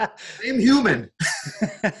 I'm human.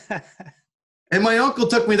 And my uncle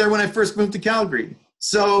took me there when I first moved to Calgary.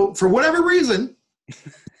 So for whatever reason,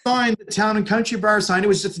 signed the Town and Country Bar sign. It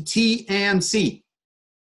was just a T and C.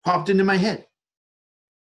 Popped into my head.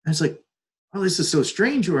 I was like, oh, this is so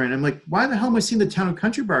strange, Orion. I'm like, why the hell am I seeing the Town and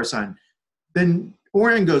Country Bar sign? Then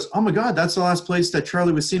Orion goes, oh my God, that's the last place that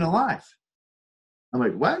Charlie was seen alive. I'm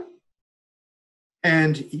like, what?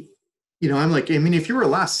 And, I'm like, if you were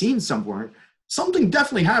last seen somewhere, something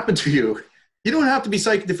definitely happened to you. You don't have to be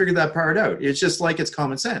psychic to figure that part out. It's just like, it's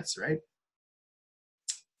common sense, right?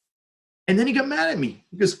 And then he got mad at me.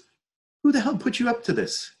 He goes, who the hell put you up to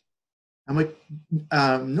this? I'm like,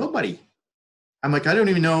 nobody. I'm like, I don't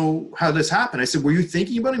even know how this happened. I said, were you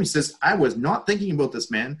thinking about him? He says, I was not thinking about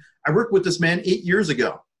this man. I worked with this man 8 years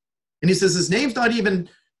ago. And he says, his name's not even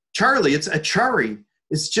Charlie. It's Achari.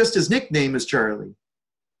 It's just his nickname is Charlie.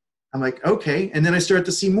 I'm like, okay. And then I start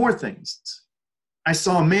to see more things. I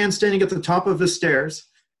saw a man standing at the top of the stairs,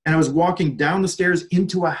 and I was walking down the stairs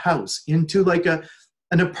into a house, into like an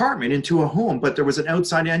apartment, into a home, but there was an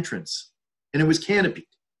outside entrance, and it was canopied.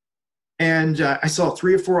 And I saw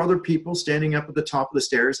 3 or 4 other people standing up at the top of the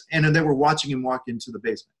stairs, and they were watching him walk into the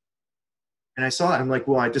basement. And I saw that. I'm like,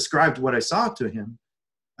 well, I described what I saw to him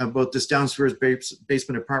about this downstairs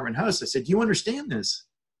basement apartment house. I said, do you understand this?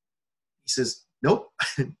 He says, nope,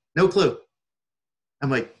 no clue.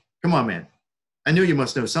 I'm like, come on, man. I knew you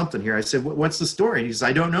must know something here. I said, what's the story? He says,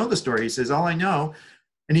 I don't know the story. He says, all I know.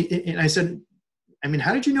 And I said,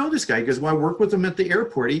 how did you know this guy? He goes, well, I worked with him at the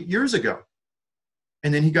airport 8 years ago.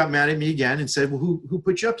 And then he got mad at me again and said, well, who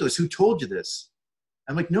put you up to this? Who told you this?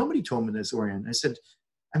 I'm like, nobody told me this, Orion. I said,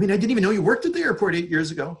 I didn't even know you worked at the airport 8 years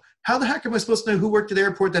ago. How the heck am I supposed to know who worked at the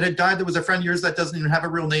airport that had died that was a friend of yours that doesn't even have a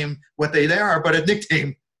real name, what they are, but a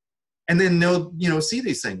nickname? And then they'll, see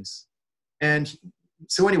these things. And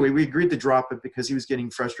so anyway, we agreed to drop it because he was getting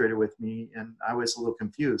frustrated with me and I was a little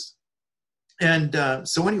confused. And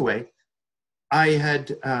so anyway, I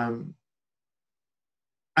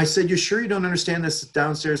said, you sure you don't understand this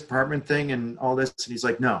downstairs apartment thing and all this? And he's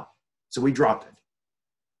like, no. So we dropped it.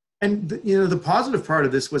 And the positive part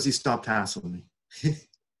of this was he stopped hassling me.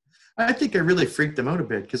 I think I really freaked him out a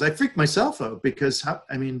bit because I freaked myself out because I've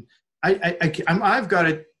got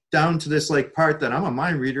it down to this like part that I'm a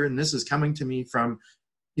mind reader and this is coming to me from,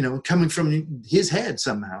 coming from his head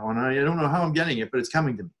somehow. And I don't know how I'm getting it, but it's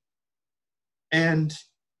coming to me. And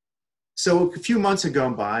so a few months had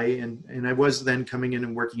gone by and I was then coming in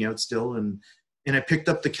and working out still. And I picked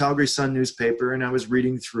up the Calgary Sun newspaper and I was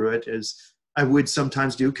reading through it as I would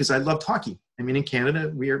sometimes do because I loved hockey. In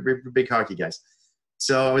Canada, we're big hockey guys.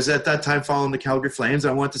 So I was at that time following the Calgary Flames.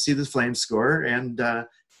 I wanted to see the Flames score. And I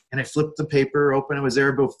flipped the paper open. I was there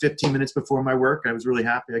about 15 minutes before my work. I was really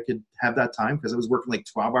happy I could have that time because I was working like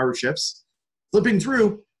 12-hour shifts. Flipping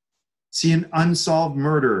through, see an unsolved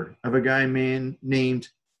murder of a guy named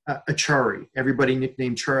Achari, everybody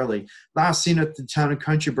nicknamed Charlie. Last seen at the Town and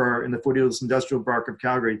Country Bar in the Foothills Industrial Park of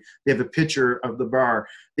Calgary. They have a picture of the bar.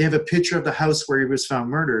 They have a picture of the house where he was found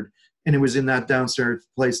murdered, and it was in that downstairs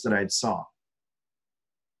place that I had saw.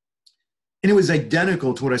 And it was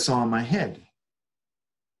identical to what I saw in my head.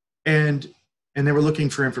 And they were looking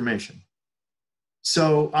for information.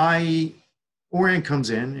 So Orion comes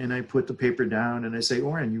in, and I put the paper down, and I say,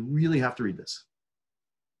 Orion, you really have to read this.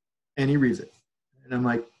 And he reads it. And I'm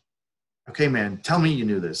like, okay, man, tell me you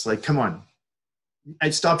knew this. Like, come on.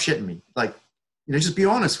 Stop shitting me. Like, just be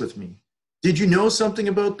honest with me. Did you know something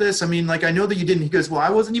about this? I know that you didn't. He goes, well, I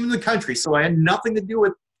wasn't even in the country, so I had nothing to do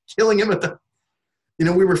with killing him at the,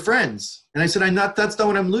 we were friends. And I said, that's not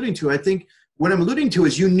what I'm alluding to. I think what I'm alluding to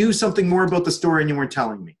is you knew something more about the story and you weren't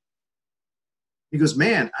telling me. He goes,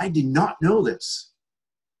 man, I did not know this.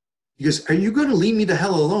 He goes, are you going to leave me the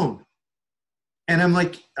hell alone? And I'm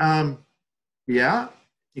like, yeah.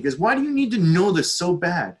 He goes, why do you need to know this so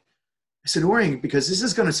bad? I said, Orion, because this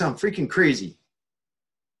is going to sound freaking crazy.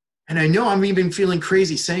 And I know I'm even feeling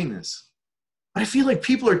crazy saying this. But I feel like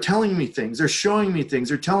people are telling me things. They're showing me things.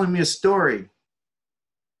 They're telling me a story.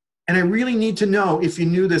 And I really need to know if you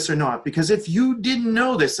knew this or not. Because if you didn't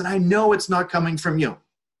know this, then I know it's not coming from you.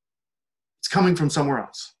 It's coming from somewhere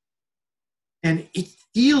else. And it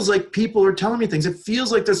feels like people are telling me things. It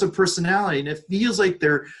feels like there's a personality. And it feels like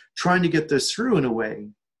they're trying to get this through in a way.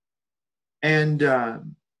 And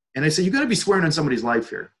I said, you got to be swearing on somebody's life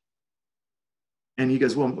here. And he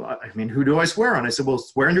goes, well, I mean, who do I swear on? I said, well,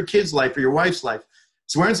 swear on your kid's life or your wife's life.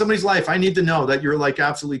 Swear on somebody's life. I need to know that you're like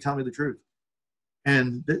absolutely telling me the truth.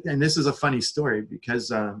 And this is a funny story because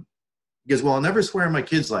he goes, well, I'll never swear on my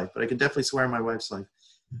kid's life, but I can definitely swear on my wife's life.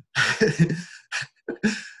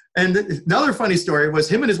 And another funny story was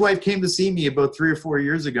him and his wife came to see me about 3 or 4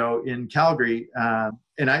 years ago in Calgary.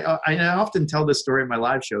 And I often tell this story in my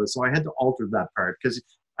live shows, so I had to alter that part because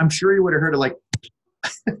I'm sure you would have heard it like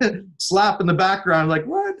slap in the background, like,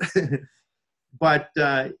 what? But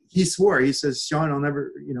he swore. He says, Shawn, I'll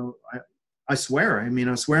never, I swear. I mean,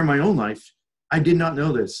 I swear in my own life. I did not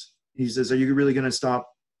know this. He says, are you really going to stop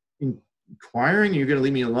inquiring? You're going to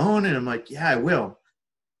leave me alone? And I'm like, yeah, I will.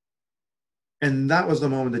 And that was the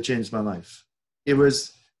moment that changed my life. It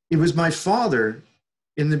was my father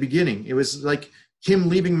in the beginning. It was like him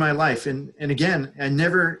leaving my life. And again, I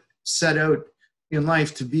never set out in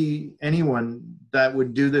life to be anyone that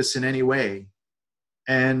would do this in any way.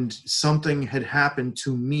 And something had happened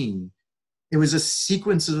to me. It was a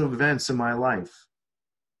sequence of events in my life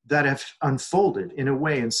that have unfolded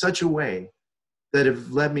in such a way that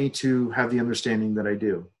have led me to have the understanding that I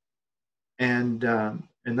do. And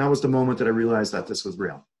that was the moment that I realized that this was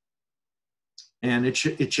real. And it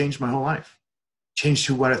changed my whole life. Changed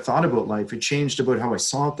what I thought about life. It changed about how I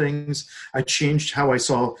saw things. I changed how I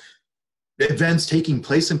saw events taking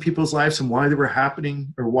place in people's lives and why they were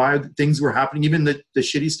happening or why things were happening, even the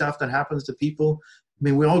shitty stuff that happens to people. I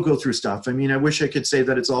mean, we all go through stuff. I mean, I wish I could say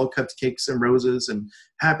that it's all cupcakes and roses and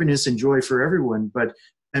happiness and joy for everyone. But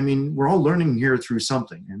I mean, we're all learning here through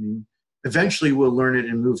something. I mean, eventually we'll learn it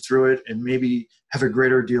and move through it and maybe have a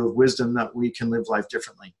greater deal of wisdom that we can live life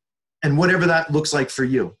differently. And whatever that looks like for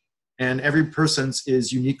you. And every person's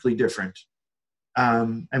is uniquely different.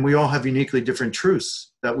 And we all have uniquely different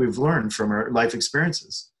truths that we've learned from our life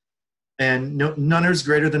experiences. And none is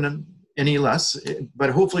greater than any less, but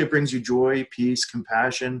hopefully it brings you joy, peace,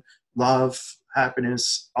 compassion, love,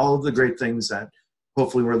 happiness, all of the great things that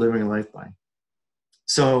hopefully we're living a life by.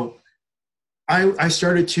 So I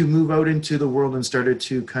started to move out into the world and started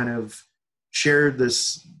to kind of share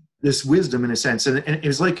this wisdom in a sense. And it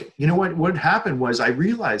was like, you know what happened was I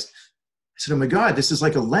realized, I said, oh my God, this is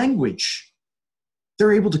like a language.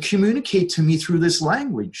 They're able to communicate to me through this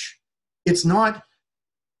language. It's not,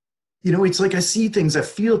 it's like I see things, I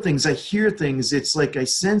feel things, I hear things. It's like I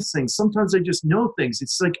sense things. Sometimes I just know things.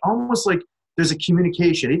 It's like almost like there's a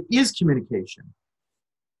communication. It is communication.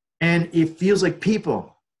 And it feels like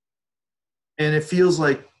people. And it feels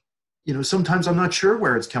like, sometimes I'm not sure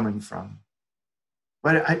where it's coming from.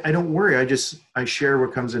 But I don't worry. I share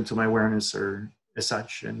what comes into my awareness or as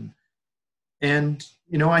such. And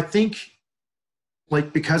I think,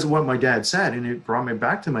 like, because of what my dad said, and it brought me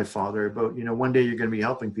back to my father about, one day you're going to be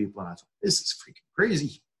helping people. And I thought, this is freaking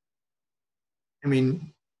crazy. I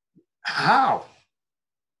mean, how?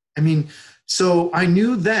 I mean, so I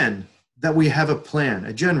knew then that we have a plan,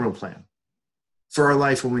 a general plan for our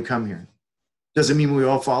life when we come here. Does it mean we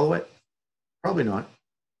all follow it? Probably not.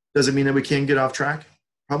 Does it mean that we can't get off track?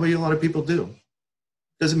 Probably a lot of people do.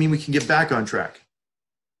 Does it mean we can get back on track?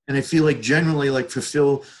 And I feel like generally like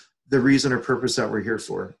fulfill the reason or purpose that we're here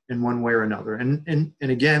for in one way or another. And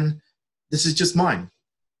again, this is just mine.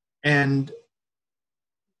 And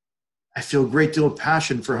I feel a great deal of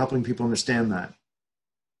passion for helping people understand that.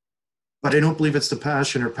 But I don't believe it's the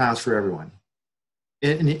passion or path for everyone.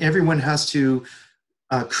 And everyone has to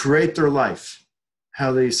create their life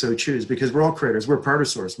how they so choose, because we're all creators. We're part of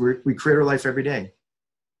source. We create our life every day.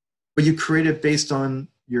 But you create it based on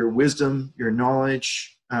your wisdom, your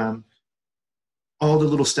knowledge, all the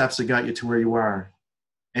little steps that got you to where you are.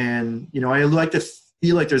 And, I like to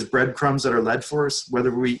feel like there's breadcrumbs that are led for us,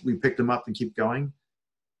 whether we pick them up and keep going.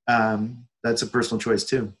 That's a personal choice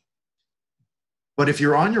too. But if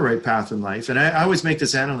you're on your right path in life, and I always make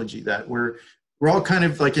this analogy that we're all kind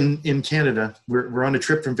of like in Canada, we're on a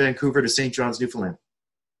trip from Vancouver to St. John's, Newfoundland.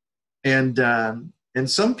 And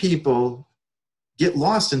some people get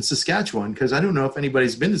lost in Saskatchewan, because I don't know if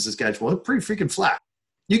anybody's been to Saskatchewan. It's pretty freaking flat.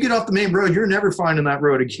 You get off the main road, you're never finding that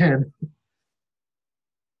road again.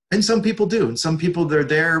 And some people do. And some people, they're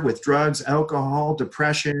there with drugs, alcohol,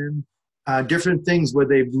 depression, different things where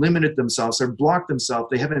they've limited themselves or blocked themselves.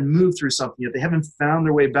 They haven't moved through something yet. They haven't found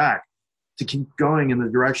their way back to keep going in the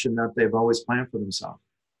direction that they've always planned for themselves.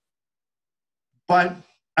 But,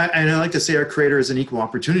 and I like to say our Creator is an equal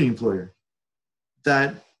opportunity employer.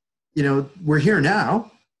 That, we're here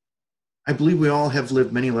now. I believe we all have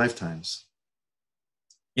lived many lifetimes.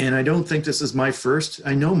 And I don't think this is my first.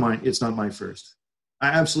 I know it's not my first. I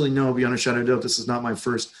absolutely know beyond a shadow of doubt this is not my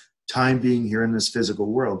first time being here in this physical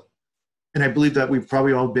world. And I believe that we've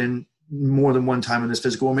probably all been more than one time in this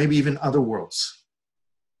physical, or maybe even other worlds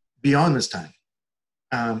beyond this time.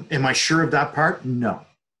 Am I sure of that part? No.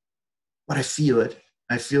 But I feel it.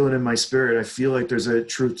 I feel it in my spirit. I feel like there's a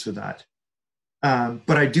truth to that.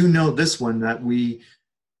 But I do know this one, that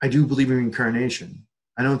I do believe in reincarnation.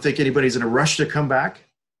 I don't think anybody's in a rush to come back.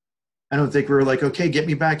 I don't think we're like, okay, get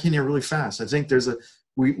me back in here really fast. I think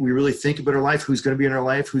we really think about our life, who's going to be in our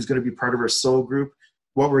life, who's going to be part of our soul group,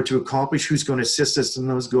 what we're to accomplish, who's going to assist us in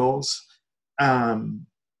those goals. And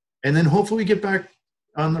then hopefully we get back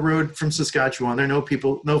on the road from Saskatchewan. There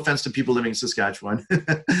are no offense to people living in Saskatchewan.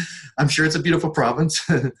 I'm sure it's a beautiful province.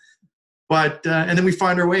 But, and then we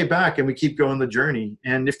find our way back and we keep going the journey.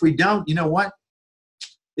 And if we don't, you know what?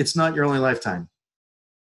 It's not your only lifetime.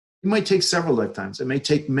 It might take several lifetimes. It may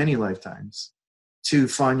take many lifetimes to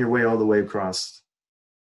find your way all the way across.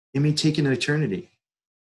 It may take an eternity.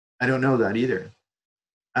 I don't know that either.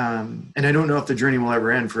 And I don't know if the journey will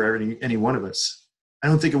ever end for any one of us. I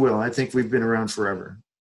don't think it will. I think we've been around forever.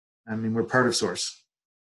 I mean, we're part of Source.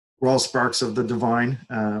 We're all sparks of the divine.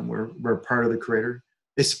 We're part of the Creator,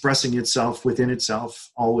 expressing itself within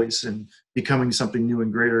itself always and becoming something new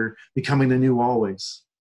and greater, becoming the new always.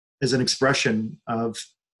 As an expression of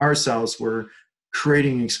ourselves, we're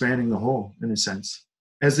creating and expanding the whole, in a sense.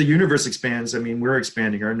 As the universe expands, I mean, we're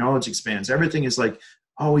expanding, our knowledge expands. Everything is like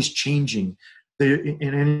always changing.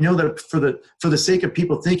 And I know that for the sake of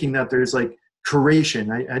people thinking that there's like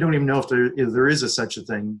creation, I don't even know if there is such a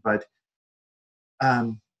thing, but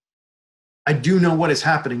I do know what is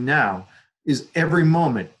happening now is every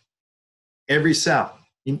moment, every cell,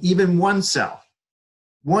 and even one cell,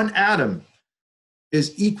 one atom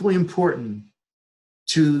is equally important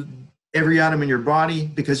to every atom in your body,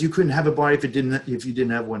 because you couldn't have a body if you didn't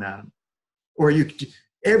have one atom. Or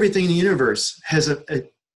everything in the universe has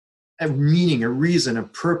a meaning, a reason, a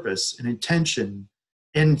purpose, an intention.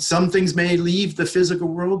 And some things may leave the physical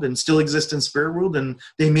world and still exist in spirit world, and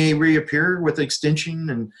they may reappear with extinction.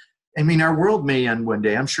 And I mean, our world may end one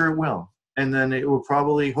day. I'm sure it will. And then it will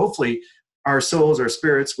probably, hopefully, our souls, our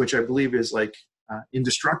spirits, which I believe is like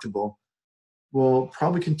indestructible, will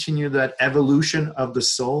probably continue that evolution of the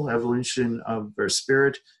soul, evolution of their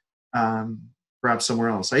spirit, perhaps somewhere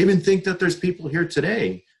else. I even think that there's people here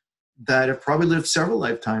today that have probably lived several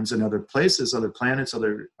lifetimes in other places, other planets,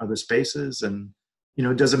 other spaces. And,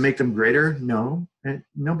 does it make them greater? No,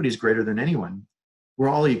 nobody's greater than anyone. We're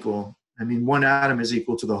all equal. I mean, one atom is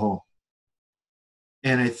equal to the whole.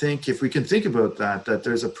 And I think if we can think about that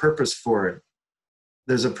there's a purpose for it.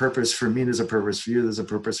 There's a purpose for me, there's a purpose for you, there's a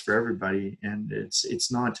purpose for everybody. And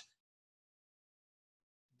it's not,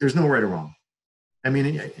 there's no right or wrong. I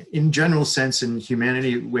mean, in general sense, in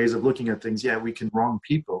humanity, ways of looking at things, yeah, we can wrong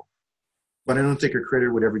people. But I don't think a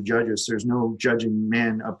Creator would ever judge us. There's no judging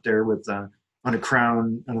man up there with on a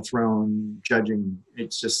crown, on a throne, judging.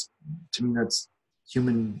 It's just, to me, that's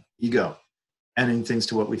human ego, adding things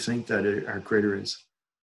to what we think that our Creator is.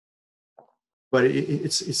 But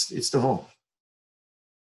it's the whole.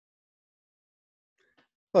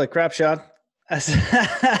 Holy crap, Shawn. That's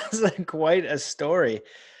quite a story.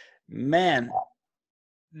 Man,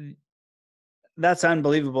 that's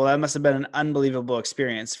unbelievable. That must have been an unbelievable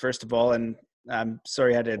experience, first of all. And I'm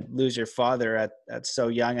sorry you had to lose your father at so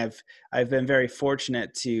young. I've been very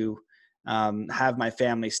fortunate to have my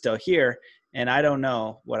family still here. And I don't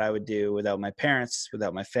know what I would do without my parents,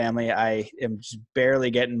 without my family. I am just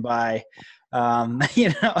barely getting by, on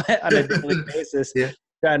a daily basis,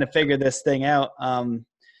 trying to figure this thing out.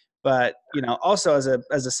 But, also as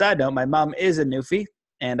a side note, my mom is a Newfie,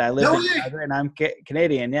 and I live in Calgary, and I'm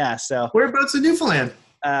Canadian. Yeah. So whereabouts in Newfoundland?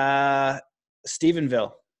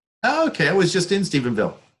 Stephenville. Oh, okay. I was just in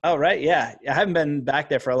Stephenville. Oh, right. Yeah. I haven't been back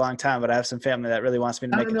there for a long time, but I have some family that really wants me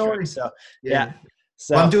to make a trip. So, yeah.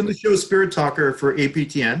 So I'm doing the show Spirit Talker for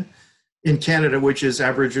APTN in Canada, which is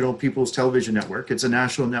Aboriginal People's Television Network. It's a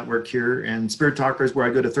national network here. And Spirit Talker is where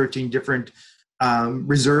I go to 13 different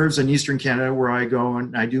reserves in Eastern Canada, where I go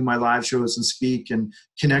and I do my live shows and speak and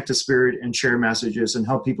connect to spirit and share messages and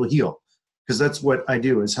help people heal. because that's what I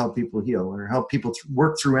do, is help people heal or help people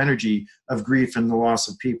work through energy of grief and the loss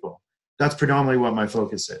of people. That's predominantly what my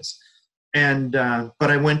focus is. And but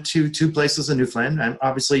I went to 2 places in Newfoundland. And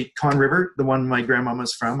obviously Con River, the one my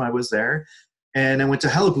grandmama's from, I was there. And I went to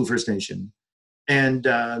Halapu First Nation. And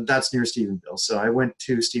that's near Stephenville. So I went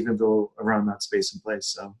to Stephenville around that space and place.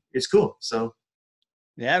 So it's cool. So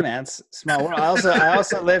yeah, man, small world. I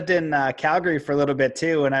also lived in Calgary for a little bit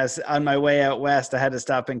too. When I was on my way out west, I had to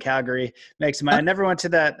stop in Calgary. I never went to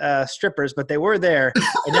that strippers, but they were there.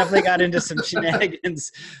 I definitely got into some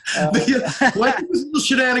shenanigans.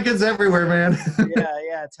 Shenanigans everywhere, man.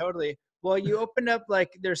 Yeah, totally. Well, you opened up,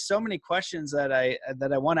 like, there's so many questions that I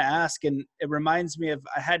want to ask, and it reminds me of,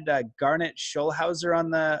 I had Garnet Schulhauser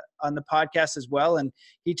on the podcast as well, and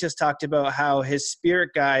he just talked about how his spirit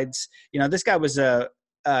guides. This guy was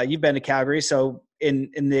you've been to Calgary, so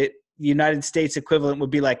in the United States equivalent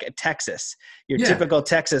would be like a Texas, your typical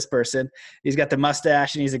Texas person. He's got the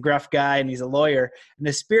mustache and he's a gruff guy and he's a lawyer, and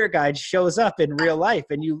the spirit guide shows up in real life.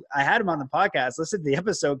 And I had him on the podcast, listen to the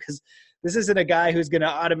episode, because this isn't a guy who's going to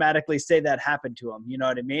automatically say that happened to him. You know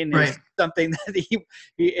what I mean? Right. It's something that he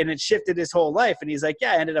and it shifted his whole life. And he's like,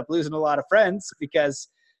 yeah, I ended up losing a lot of friends because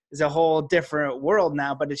it's a whole different world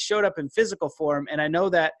now, but it showed up in physical form. And I know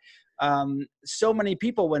that so many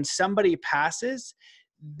people, when somebody passes,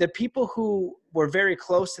 the people who were very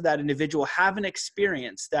close to that individual have an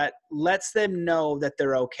experience that lets them know that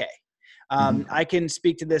they're okay. I can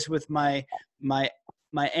speak to this with my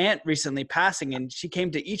aunt recently passing, and she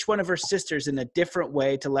came to each one of her sisters in a different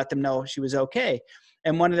way to let them know she was okay.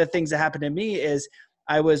 And one of the things that happened to me is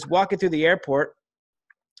I was walking through the airport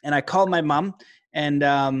and I called my mom, and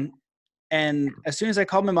as soon as I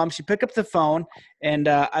called my mom, she picked up the phone, and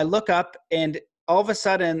I look up, and all of a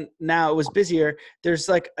sudden, now it was busier. There's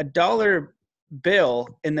like a dollar bill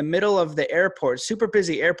in the middle of the airport, super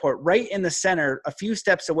busy airport, right in the center, a few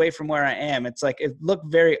steps away from where I am. It's like, it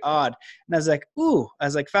looked very odd. And I was like, ooh,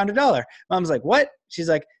 found $1. Mom's like, what? She's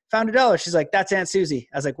like, found $1. She's like, that's Aunt Susie.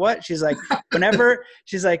 I was like, what? She's like,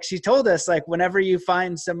 she told us, like, whenever you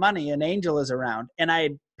find some money, an angel is around. And I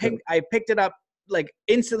picked it up, like,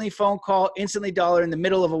 instantly phone call, instantly dollar in the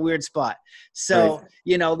middle of a weird spot. So,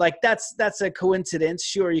 right. Like, that's a coincidence.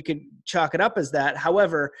 Sure, you can chalk it up as that.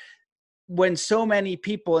 However, when so many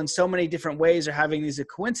people in so many different ways are having these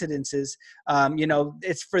coincidences,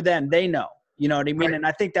 it's for them. They know, you know what I mean? Right. And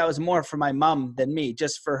I think that was more for my mom than me,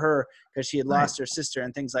 just for her, because she had lost her sister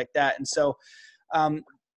and things like that. And so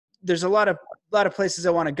there's a lot of places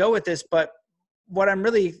I want to go with this, but what I'm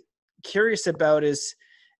really curious about is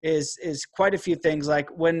quite a few things. Like,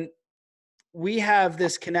 when we have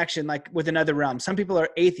this connection, like, with another realm, some people are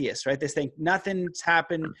atheists, right? They think nothing's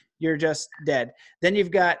happened, you're just dead. Then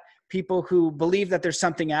you've got people who believe that there's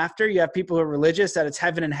something after. You have people who are religious, that it's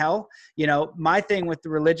heaven and hell. My thing with the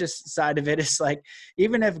religious side of it is, like,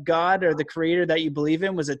 even if God or the creator that you believe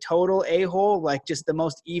in was a total a-hole, like just the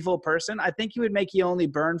most evil person, I think he would make you only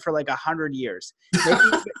burn for like 100 years, maybe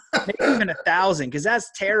even 1,000, because that's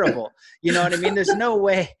terrible. You know what I mean? There's no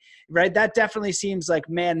way, right? That definitely seems like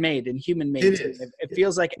man-made and human-made. It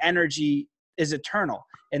feels like energy is eternal,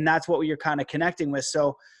 and that's what you're kind of connecting with.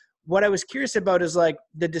 So what I was curious about is, like,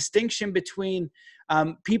 the distinction between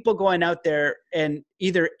people going out there and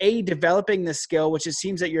either developing this skill, which it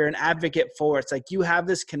seems that you're an advocate for. It's like you have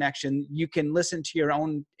this connection, you can listen to your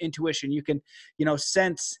own intuition, you can,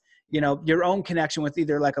 sense, your own connection with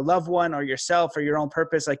either like a loved one or yourself or your own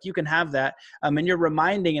purpose. Like, you can have that, and you're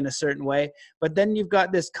reminding in a certain way. But then you've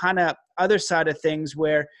got this kind of other side of things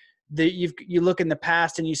where you look in the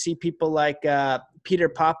past and you see people like Peter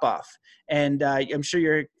Popoff, and I'm sure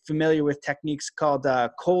you're familiar with techniques called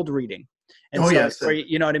cold reading. And yes.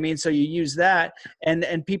 You know what I mean? So you use that,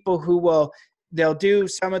 and people who they'll do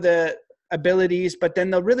some of the abilities, but then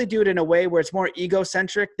they'll really do it in a way where it's more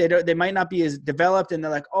egocentric. They might not be as developed, and they're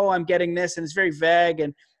like, oh, I'm getting this, and it's very vague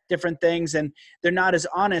and different things, and they're not as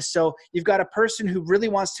honest. So you've got a person who really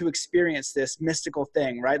wants to experience this mystical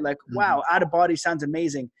thing, right? Like, wow, out of body sounds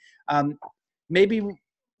amazing. Maybe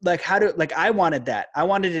like I wanted that. I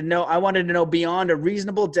wanted to know beyond a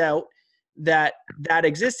reasonable doubt that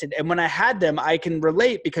existed. And when I had them, I can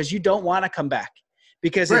relate, because you don't want to come back,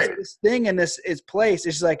 because it's this thing in this place.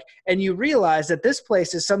 It's like, and you realize that this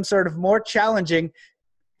place is some sort of more challenging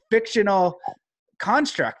fictional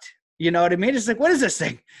construct. You know what I mean? It's like, what is this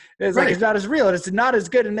thing? It's like, it's not as real. It's not as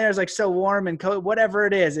good in there. It's like so warm and cold, whatever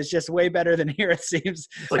it is. It's just way better than here, it seems.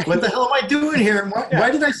 It's like, what the hell am I doing here? Why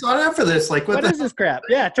did I sign up for this? Like, what is this crap?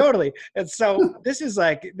 Yeah, totally. And so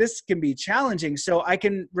this can be challenging. So I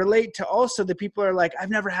can relate to also the people are like, I've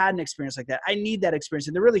never had an experience like that. I need that experience.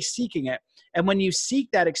 And they're really seeking it. And when you seek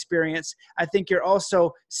that experience, I think you're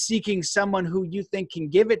also seeking someone who you think can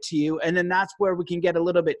give it to you. And then that's where we can get a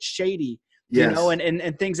little bit shady. You know,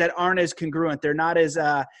 and things that aren't as congruent. They're not as,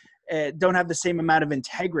 don't have the same amount of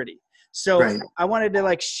integrity. So I wanted to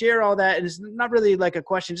like share all that. And it's not really like a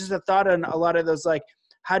question, just a thought on a lot of those, like,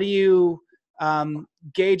 how do you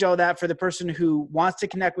gauge all that for the person who wants to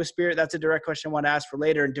connect with spirit? That's a direct question I want to ask for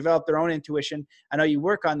later, and develop their own intuition. I know you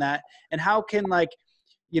work on that. And how can, like,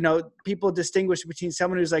 you know, people distinguish between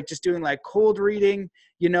someone who's like just doing like cold reading,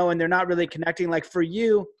 you know, and they're not really connecting. Like for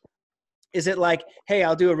you, is it like, hey,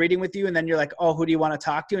 I'll do a reading with you, and then you're like, oh, who do you want to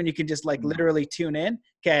talk to? And you can just like literally tune in.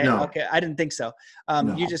 Okay. No. Okay. I didn't think so.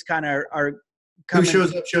 You just kind of are coming. Who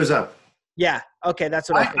shows up. Yeah. Okay. That's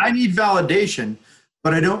what I need validation,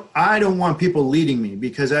 but I don't want people leading me,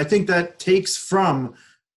 because I think that takes from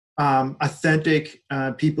authentic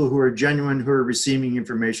people who are genuine, who are receiving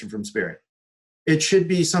information from spirit. It should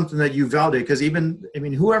be something that you validate, because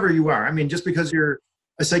whoever you are, just because you're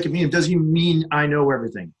a psychic medium doesn't mean I know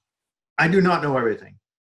everything. I do not know everything.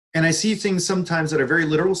 And I see things sometimes that are very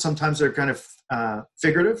literal, sometimes they're kind of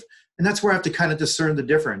figurative. And that's where I have to kind of discern the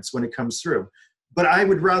difference when it comes through. But I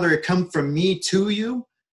would rather it come from me to you,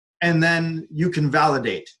 and then you can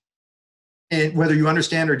validate, and whether you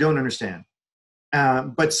understand or don't understand.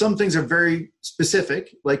 But some things are very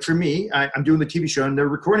specific. Like for me, I'm doing the TV show, and they're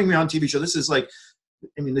recording me on TV show. This is like,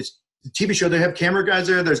 this TV show, they have camera guys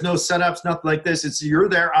there. There's no setups, nothing like this. It's you're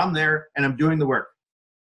there, I'm there, and I'm doing the work.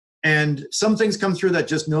 And some things come through that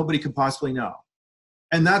just nobody could possibly know.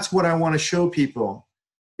 And that's what I want to show people,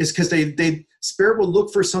 is because spirit will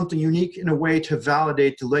look for something unique in a way to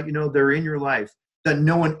validate, to let you know they're in your life that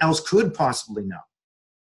no one else could possibly know.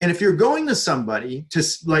 And if you're going to somebody,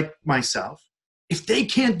 like myself, if they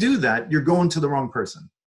can't do that, you're going to the wrong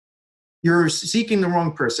person. You're seeking the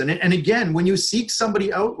wrong person. And again, when you seek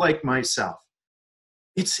somebody out like myself,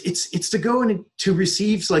 it's to go and to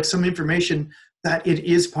receive like some information that it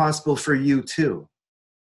is possible for you too.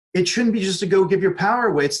 It shouldn't be just to go give your power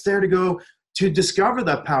away. It's there to go to discover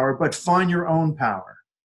that power, but find your own power,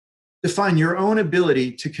 to find your own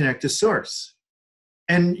ability to connect to source.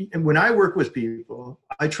 And when I work with people,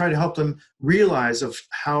 I try to help them realize of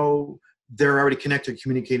how they're already connected,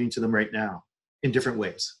 communicating to them right now in different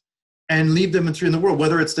ways, and leave them in the world,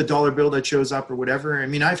 whether it's the dollar bill that shows up or whatever.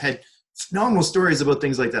 I've had phenomenal stories about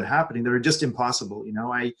things like that happening that are just impossible.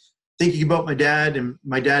 Thinking about my dad, and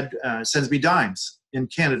my dad sends me dimes in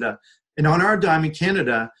Canada. And on our dime in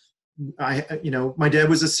Canada, my dad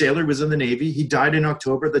was a sailor, was in the Navy. He died in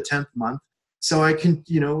October, the 10th month. So I can,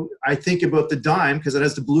 I think about the dime because it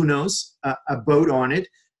has the blue nose, a boat on it,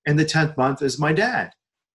 and the 10th month is my dad.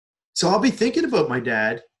 So I'll be thinking about my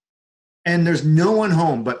dad, and there's no one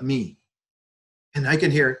home but me. And I can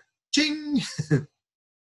hear, ching.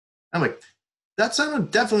 I'm like, that sounded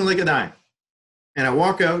definitely like a dime. And I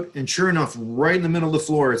walk out, and sure enough, right in the middle of the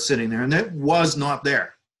floor, it's sitting there. And that was not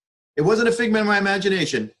there. It wasn't a figment of my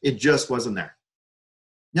imagination. It just wasn't there.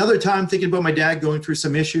 Another time, thinking about my dad going through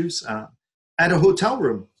some issues at a hotel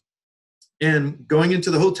room. And going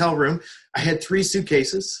into the hotel room, I had 3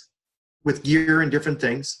 suitcases with gear and different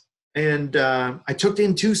things. And I took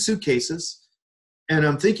in 2 suitcases, and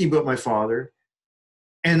I'm thinking about my father.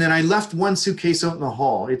 And then I left 1 suitcase out in the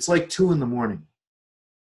hall. It's like 2 a.m,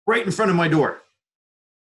 right in front of my door.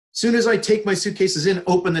 Soon as I take my suitcases in,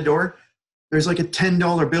 open the door, there's like a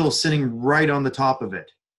 $10 bill sitting right on the top of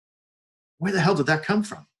it. Where the hell did that come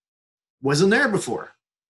from? Wasn't there before.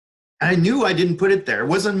 I knew I didn't put it there. It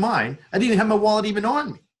wasn't mine. I didn't have my wallet even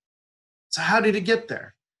on me. So how did it get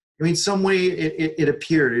there? Some way it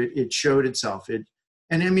appeared, it showed itself.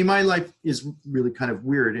 My life is really kind of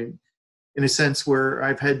weird in a sense where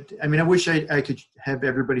I've had, I wish I could have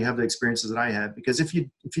everybody have the experiences that I had, because if you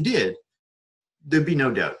did, there'd be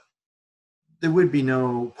no doubt. There would be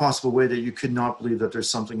no possible way that you could not believe that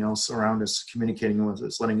there's something else around us communicating with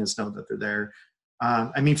us, letting us know that they're there.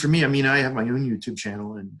 For me, I have my own YouTube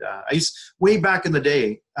channel, and I used way back in the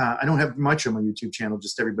day. I don't have much on my YouTube channel,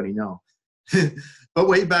 just everybody know. But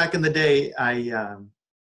way back in the day, I did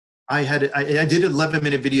an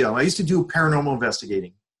 11-minute video. I used to do paranormal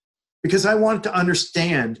investigating because I wanted to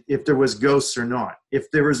understand if there was ghosts or not,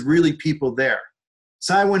 if there was really people there.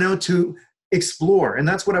 So I went out to explore, and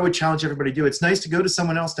that's what I would challenge everybody to do. It's nice to go to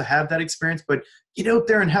someone else to have that experience, but get out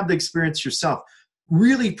there and have the experience yourself.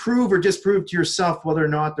 really prove or disprove to yourself whether or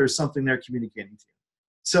not there's something there communicating to you.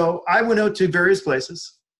 So I went out to various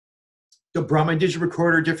places, brought my digital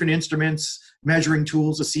recorder, different instruments, measuring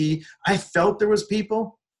tools to see. I felt there was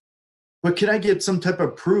people, but could I get some type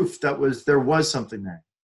of proof that there was something there?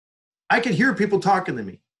 I could hear people talking to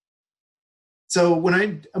me. So when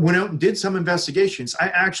I went out and did some investigations, I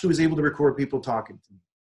actually was able to record people talking to me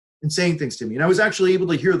and saying things to me. And I was actually able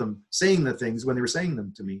to hear them saying the things when they were saying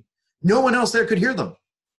them to me. No one else there could hear them.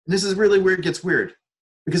 And this is really where it gets weird,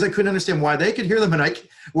 because I couldn't understand why they could hear them and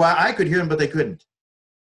why I could hear them, but they couldn't.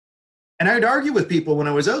 And I'd argue with people when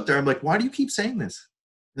I was out there. I'm like, why do you keep saying this?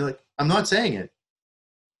 And they're like, I'm not saying it.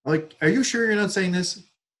 I'm like, are you sure you're not saying this?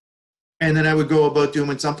 And then I would go about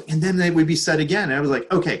doing something, and then they would be said again. And I was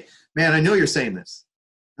like, okay, man, I know you're saying this.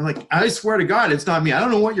 I'm like, I swear to God, it's not me. I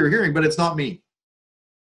don't know what you're hearing, but it's not me.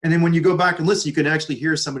 And then when you go back and listen, you can actually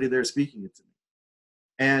hear somebody there speaking it to me.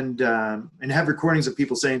 And have recordings of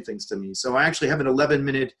people saying things to me. So I actually have an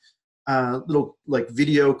 11-minute little like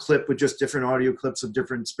video clip with just different audio clips of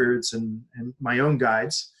different spirits and my own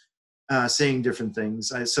guides saying different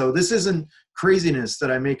things. So this isn't craziness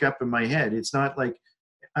that I make up in my head. It's not like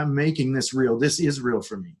I'm making this real. This is real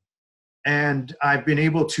for me. And I've been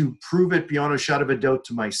able to prove it beyond a shadow of a doubt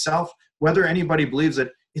to myself. Whether anybody believes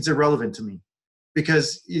it, it's irrelevant to me.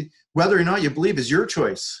 Because whether or not you believe is your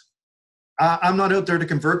choice. I'm not out there to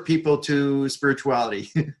convert people to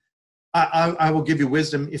spirituality. I will give you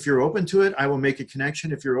wisdom if you're open to it. I will make a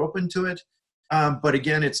connection if you're open to it. But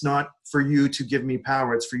again, it's not for you to give me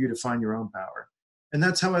power. It's for you to find your own power. And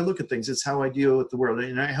that's how I look at things. It's how I deal with the world.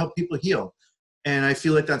 And I help people heal. And I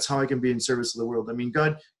feel like that's how I can be in service of the world. I mean,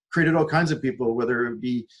 God created all kinds of people, whether it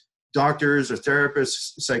be doctors or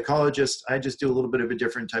therapists, psychologists. I just do a little bit of a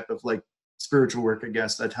different type of like spiritual work, I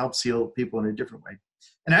guess, that helps heal people in a different way.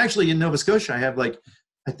 And actually in Nova Scotia, I have like,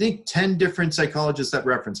 I think 10 different psychologists that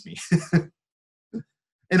reference me.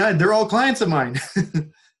 And they're all clients of mine,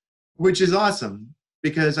 which is awesome,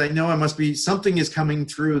 because I know something is coming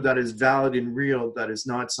through that is valid and real, that is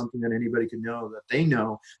not something that anybody can know,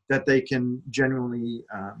 that they can genuinely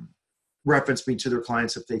reference me to their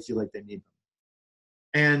clients if they feel like they need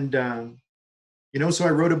them. And, so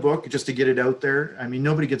I wrote a book just to get it out there. I mean,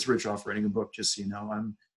 nobody gets rich off writing a book, just so you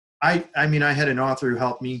know. I had an author who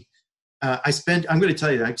helped me. I'm going to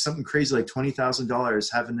tell you, like something crazy like $20,000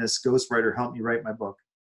 having this ghostwriter help me write my book.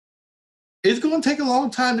 It's going to take a long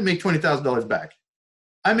time to make $20,000 back.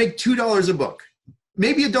 I make $2 a book,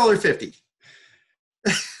 maybe $1.50.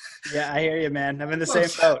 Yeah, I hear you, man. I'm in the same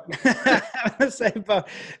boat. I'm in the same boat.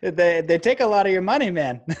 They take a lot of your money,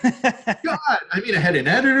 man. God, I had an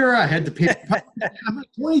editor. I had to pay. I'm like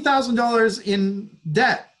 $20,000 in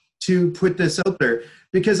debt to put this out there,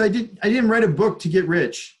 because I didn't write a book to get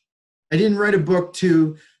rich. I didn't write a book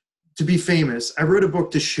to be famous. I wrote a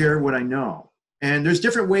book to share what I know. And there's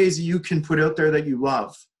different ways you can put out there that you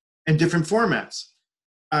love, and different formats.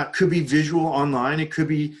 Could be visual online. It could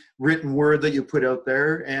be written word that you put out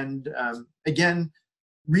there. And again,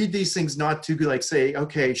 read these things not to be like, say,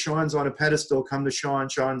 okay, Shawn's on a pedestal, come to Shawn,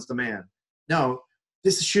 Shawn's the man. No,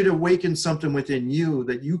 this should awaken something within you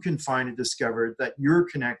that you can find and discover, that you're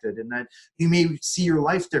connected, and that you may see your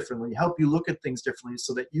life differently, help you look at things differently,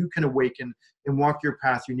 so that you can awaken and walk your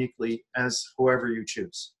path uniquely as whoever you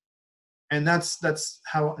choose. And that's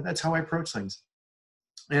how I approach things.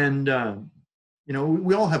 And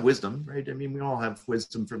we all have wisdom, right? I mean, we all have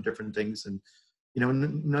wisdom from different things, and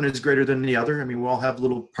none is greater than the other. I mean, we all have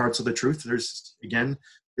little parts of the truth. Again,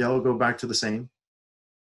 they all go back to the same.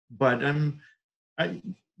 But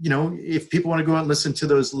if people want to go out and listen to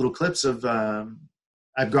those little clips of,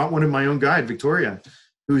 I've got one of my own guide, Victoria,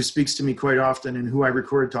 who speaks to me quite often, and who I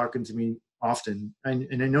record talking to me often. And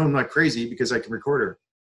I know I'm not crazy because I can record her.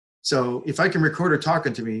 So if I can record her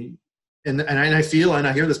talking to me, and I feel and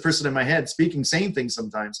I hear this person in my head speaking, saying things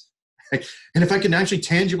sometimes, and if I can actually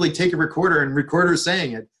tangibly take a recorder and record her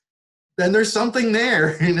saying it, then there's something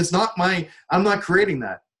there, and it's not I'm not creating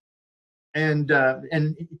that. And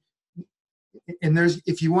there's,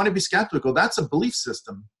 if you want to be skeptical, that's a belief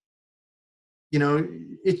system.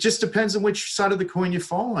 It just depends on which side of the coin you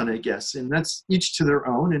fall on, I guess, and that's each to their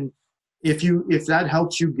own. And if that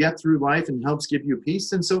helps you get through life and helps give you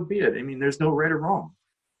peace, then so be it. I mean, there's no right or wrong.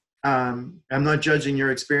 I'm not judging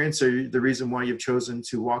your experience or the reason why you've chosen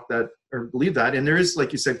to walk that or believe that. And there is,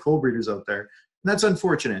 like you said, cold breeders out there, and that's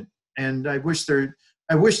unfortunate. And I wish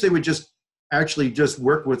they would just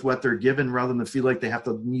work with what they're given, rather than feel like they have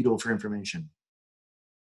to needle for information.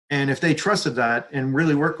 And if they trusted that and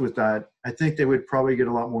really worked with that, I think they would probably get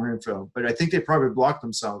a lot more info. But I think they probably block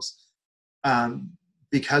themselves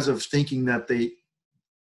because of thinking that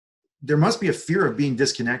there must be a fear of being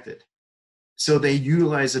disconnected. So they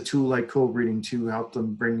utilize a tool like cold reading to help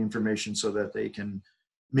them bring information so that they can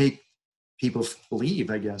make people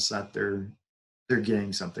believe, I guess, that they're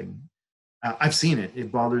getting something. I've seen it.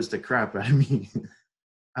 It bothers the crap out of me.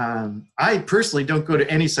 I personally don't go to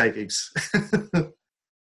any psychics.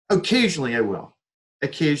 Occasionally I will.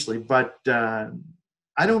 Occasionally. But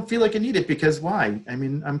I don't feel like I need it because why? I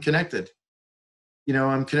mean, I'm connected. You know,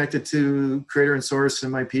 I'm connected to Creator and Source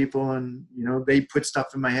and my people. And, you know, they put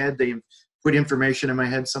stuff in my head. They put information in my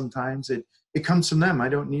head sometimes. It comes from them. I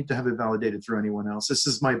don't need to have it validated through anyone else. This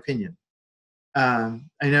is my opinion. And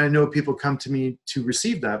I know people come to me to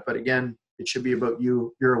receive that. But again, it should be about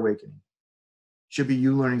you, your awakening. It should be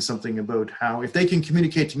you learning something about how, if they can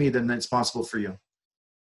communicate to me, then it's possible for you.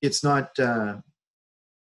 It's not,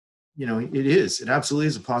 you know, it absolutely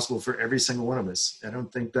is possible for every single one of us. I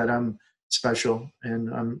don't think that I'm special and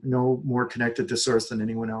I'm no more connected to Source than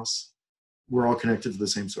anyone else. We're all connected to the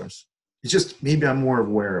same source. It's just, maybe I'm more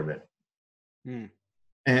aware of it.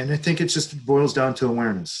 And I think it just boils down to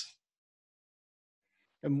awareness.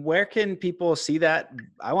 And where can people see that?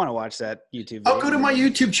 I want to watch that YouTube video. I'll go to my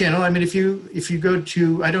YouTube channel. I mean, if you go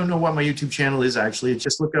to, I don't know what my YouTube channel is actually.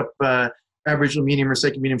 Just look up Aboriginal Medium or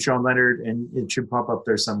Psychic Medium Shawn Leonard, and it should pop up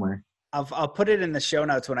there somewhere. I'll put it in the show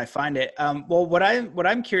notes when I find it. Well, what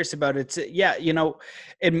I'm curious about, it's, yeah, you know,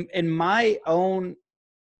 in my own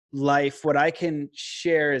life, what I can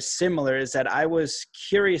share is similar, is that I was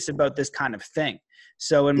curious about this kind of thing.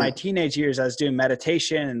 So in my teenage years, I was doing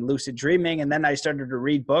meditation and lucid dreaming, and then I started to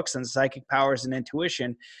read books on psychic powers and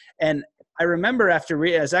intuition. And I remember after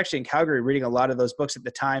I was actually in Calgary reading a lot of those books at the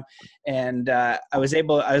time, and I was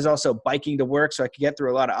also biking to work, so I could get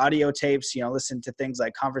through a lot of audio tapes, you know, listen to things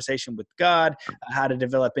like Conversation with God, how to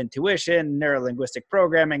develop intuition, neuro-linguistic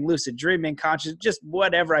programming, lucid dreaming, conscious, just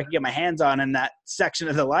whatever I could get my hands on in that section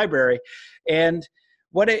of the library. And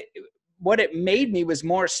what it made me was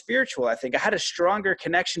more spiritual. I think I had a stronger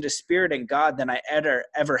connection to spirit and God than I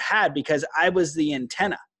ever had, because I was the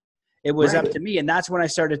antenna. It was up to me. And that's when I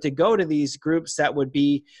started to go to these groups that would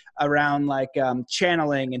be around like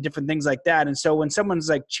channeling and different things like that. And so when someone's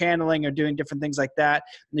like channeling or doing different things like that,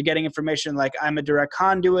 and they're getting information like I'm a direct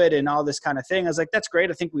conduit and all this kind of thing, I was like, that's great.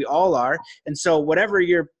 I think we all are. And so whatever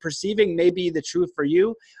you're perceiving may be the truth for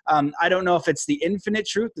you. I don't know if it's the infinite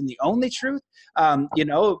truth and the only truth. You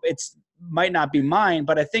know, it's might not be mine,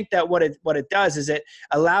 but I think that what it does is it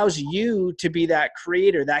allows you to be that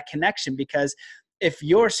creator, that connection, because if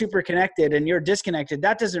you're super connected and you're disconnected,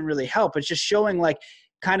 that doesn't really help. It's just showing like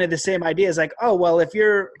kind of the same ideas, like, oh, well, if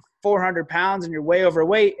you're 400 pounds and you're way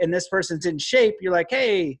overweight and this person's in shape, you're like,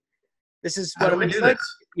 hey, this is what it looks like.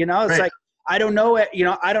 You know, it's like, I don't know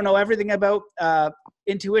everything about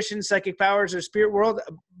intuition, psychic powers, or spirit world,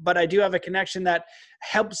 but I do have a connection that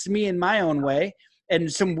helps me in my own way.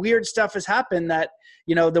 And some weird stuff has happened that,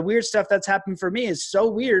 you know, the weird stuff that's happened for me is so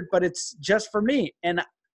weird, but it's just for me. And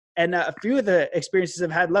a few of the experiences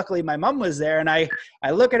I've had, luckily my mom was there, and I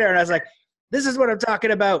look at her and I was like, this is what I'm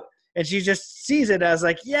talking about. And she just sees it. I was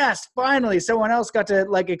like, yes, finally someone else got to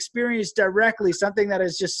like experience directly something that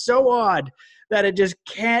is just so odd that it just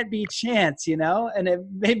can't be chance, you know? And it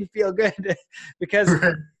made me feel good because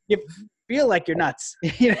you feel like you're nuts.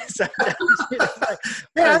 You know, sometimes like,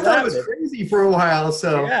 I thought it was crazy for a while.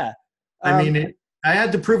 So yeah. I mean, I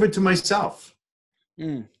had to prove it to myself.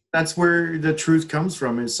 That's where the truth comes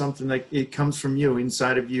from, is something like it comes from you,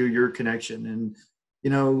 inside of you, your connection. And, you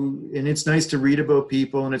know, and it's nice to read about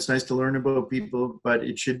people and it's nice to learn about people, but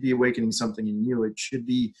it should be awakening something in you. It should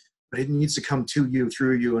be, but it needs to come to you,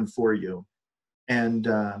 through you, and for you. And,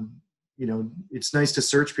 you know, it's nice to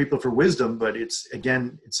search people for wisdom, but it's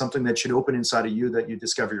something that should open inside of you, that you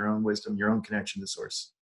discover your own wisdom, your own connection to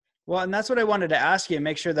Source. Well, and that's what I wanted to ask you, and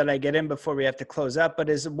make sure that I get in before we have to close up. But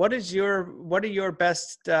what are your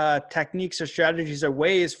best techniques or strategies or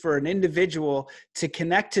ways for an individual to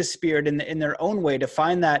connect to spirit in their own way, to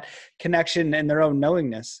find that connection in their own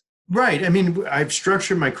knowingness? Right. I mean, I've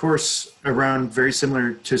structured my course around very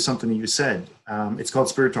similar to something that you said. It's called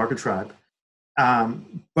Spirit Talker Tribe.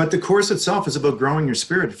 But the course itself is about growing your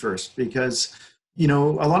spirit first, because, you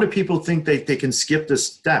know, a lot of people think they can skip this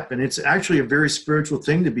step, and it's actually a very spiritual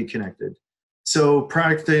thing to be connected. So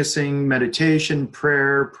practicing meditation,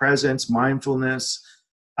 prayer, presence, mindfulness.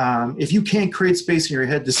 If you can't create space in your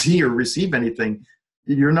head to see or receive anything,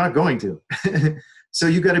 you're not going to. So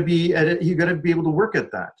you got to be able to work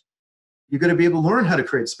at that. You got to be able to learn how to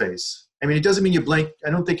create space. I mean, it doesn't mean you blank.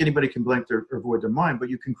 I don't think anybody can blank or void their mind, but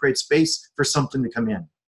you can create space for something to come in.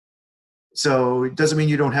 So it doesn't mean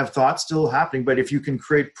you don't have thoughts still happening, but if you can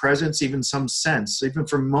create presence, even some sense, even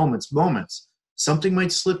for moments, something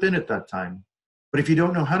might slip in at that time. But if you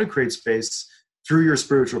don't know how to create space through your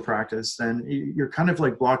spiritual practice, then you're kind of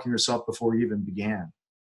like blocking yourself before you even began.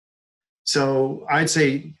 So I'd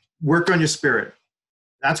say work on your spirit.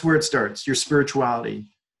 That's where it starts, your spirituality.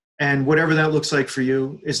 And whatever that looks like for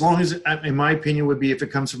you, as long as, in my opinion, would be if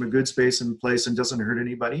it comes from a good space and place and doesn't hurt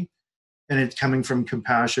anybody, and it's coming from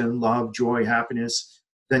compassion, love, joy, happiness,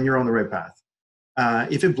 then you're on the right path.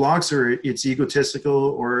 If it blocks or it's egotistical,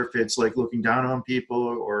 or if it's like looking down on people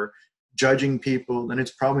or judging people, then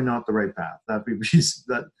it's probably not the right path. That it just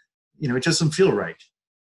doesn't feel right.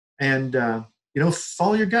 And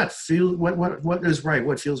follow your gut. Feel what is right,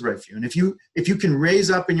 what feels right for you. And if you can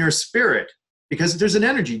raise up in your spirit, because there's an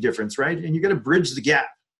energy difference, right? And you got to bridge the gap.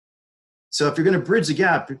 So if you're going to bridge the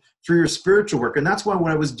gap through your spiritual work, and that's why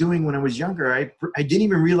what I was doing when I was younger, I didn't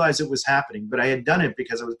even realize it was happening, but I had done it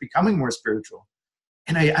because I was becoming more spiritual.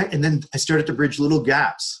 And and then I started to bridge little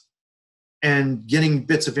gaps and getting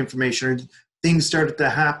bits of information, or things started to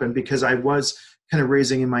happen because I was kind of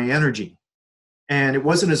raising in my energy. And it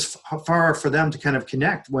wasn't as far for them to kind of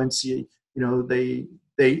connect once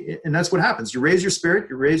they, and that's what happens. You raise your spirit,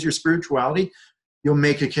 you raise your spirituality, you'll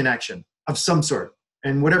make a connection of some sort.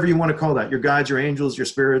 And whatever you want to call that, your guides, your angels, your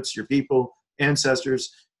spirits, your people,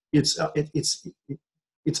 ancestors, it's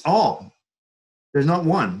all. There's not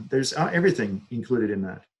one. There's everything included in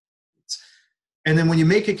that. And then when you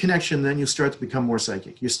make a connection, then you start to become more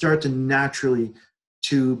psychic. You start to naturally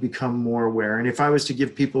to become more aware. And if I was to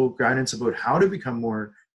give people guidance about how to become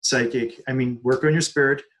more psychic, work on your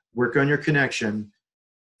spirit, work on your connection.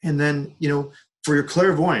 And then, for your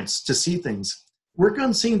clairvoyance to see things, work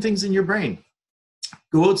on seeing things in your brain.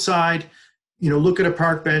 Go outside, look at a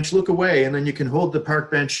park bench, look away, and then you can hold the park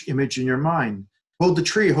bench image in your mind. Hold the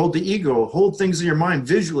tree, hold the ego, hold things in your mind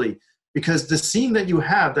visually, because the scene that you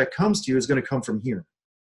have that comes to you is going to come from here.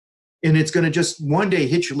 And it's going to just one day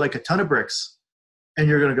hit you like a ton of bricks. And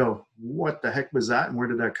you're going to go, what the heck was that? And where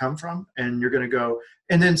did that come from? And you're going to go,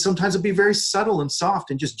 and then sometimes it'll be very subtle and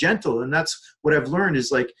soft and just gentle. And that's what I've learned is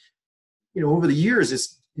like, over the years,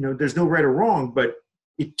 it's, there's no right or wrong, but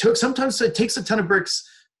sometimes it takes a ton of bricks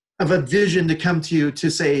of a vision to come to you to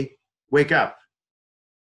say, wake up.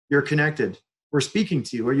 You're connected. We're speaking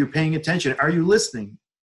to you. Are you paying attention? Are you listening?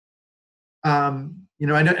 And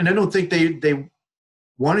I don't think they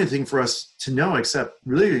want anything for us to know except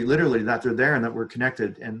really literally that they're there and that we're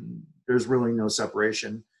connected, and there's really no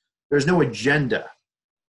separation. There's no agenda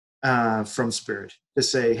from spirit to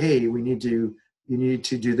say, hey, you need to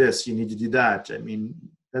do this, you need to do that.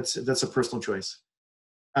 That's a personal choice.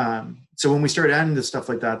 So when we start adding this stuff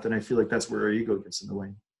like that, then I feel like that's where our ego gets in the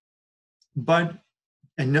way. But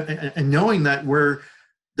and knowing that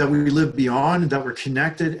we live beyond, that we're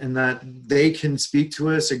connected, and that they can speak to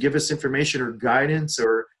us or give us information or guidance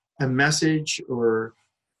or a message, or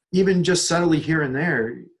even just subtly here and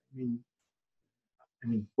there.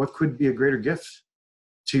 What could be a greater gift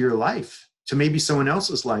to your life, to maybe someone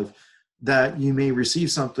else's life, that you may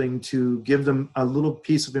receive something to give them a little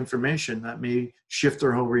piece of information that may shift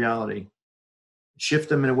their whole reality, shift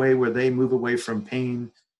them in a way where they move away from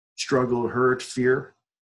pain, struggle, hurt, fear,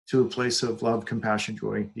 to a place of love, compassion,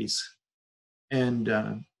 joy, peace. And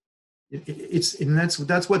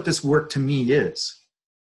that's what this work to me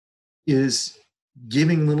is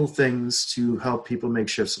giving little things to help people make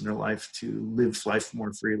shifts in their life, to live life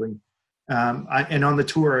more freely. And on the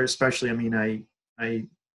tour, especially,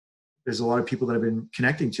 there's a lot of people that I've been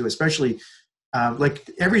connecting to, especially I'm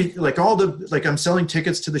selling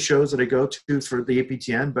tickets to the shows that I go to for the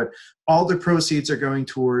APTN, but all the proceeds are going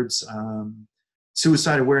towards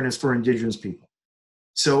suicide awareness for Indigenous people.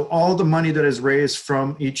 So all the money that is raised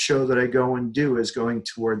from each show that I go and do is going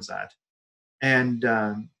towards that. And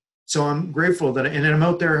so I'm grateful and I'm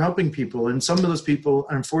out there helping people. And some of those people,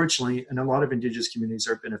 unfortunately, in a lot of Indigenous communities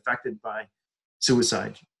have been affected by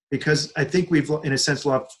suicide, because I think we've, in a sense,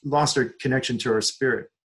 lost our connection to our spirit.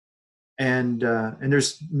 And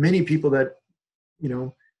there's many people that,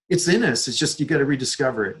 it's in us. It's just, you got to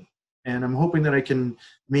rediscover it. And I'm hoping that I can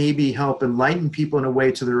maybe help enlighten people in a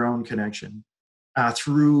way to their own connection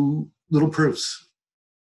through little proofs,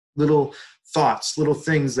 little thoughts, little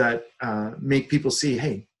things that make people see,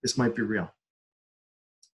 hey, this might be real.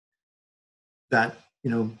 That,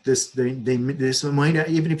 this might,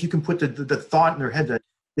 even if you can put the thought in their head that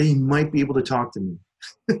they might be able to talk to me,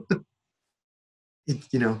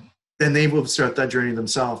 then they will start that journey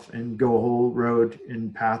themselves and go a whole road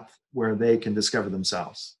and path where they can discover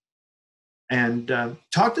themselves. And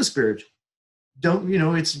talk to spirit. Don't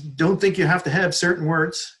think you have to have certain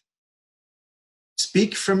words.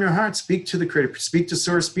 Speak from your heart. Speak to the Creator. Speak to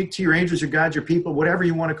Source. Speak to your angels, your guides, your people, whatever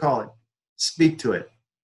you want to call it. speak to it,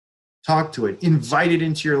 talk to it, invite it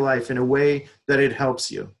into your life in a way that it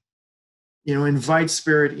helps you. Invite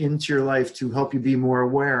spirit into your life to help you be more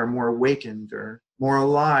aware, more awakened, or more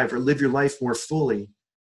alive, or live your life more fully.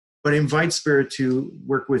 But invite spirit to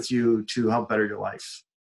work with you to help better your life.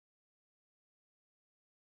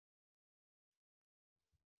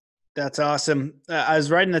 That's awesome. I was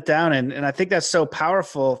writing that down, and I think that's so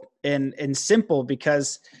powerful and simple,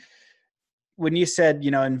 because when you said,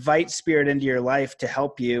 invite spirit into your life to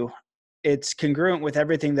help you, it's congruent with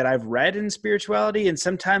everything that I've read in spirituality. And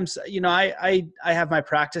sometimes, I have my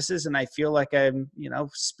practices and I feel like I'm,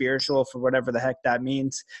 spiritual, for whatever the heck that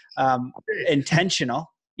means,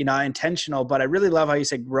 intentional, intentional, but I really love how you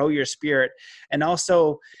said, grow your spirit. And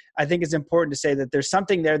also I think it's important to say that there's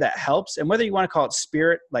something there that helps. And whether you want to call it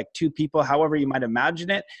spirit, like two people, however you might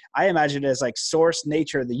imagine it, I imagine it as like source,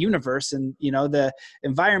 nature, the universe. And, the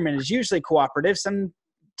environment is usually cooperative.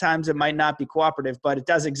 Sometimes it might not be cooperative, but it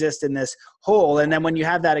does exist in this whole. And then when you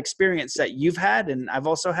have that experience that you've had, and I've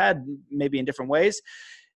also had, maybe in different ways,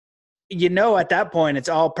 at that point it's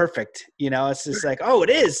all perfect. It's just like, oh, it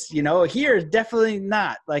is, here, definitely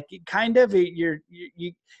not. Like, kind of,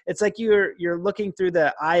 it's like you're looking through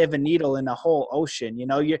the eye of a needle in a whole ocean.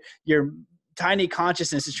 Your tiny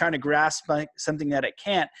consciousness is trying to grasp something that it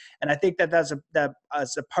can't. And I think that's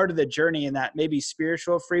a part of the journey, in that maybe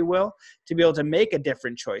spiritual free will, to be able to make a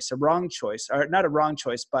different choice, a wrong choice, or not a wrong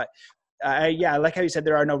choice, but I like how you said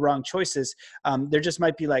there are no wrong choices. There just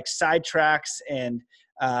might be like sidetracks and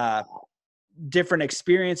different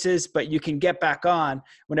experiences, but you can get back on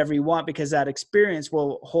whenever you want, because that experience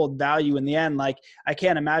will hold value in the end. Like, I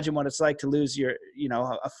can't imagine what it's like to lose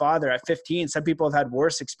a father at 15. Some people have had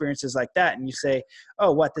worse experiences like that. And you say,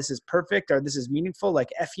 oh, what, this is perfect, or this is meaningful? Like,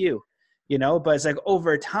 F you, but it's like,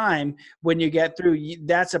 over time, when you get through,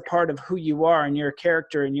 that's a part of who you are and your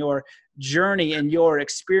character and your journey and your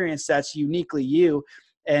experience that's uniquely you.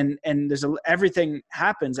 And everything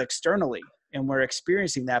happens externally, and we're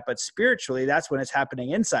experiencing that, but spiritually, that's when it's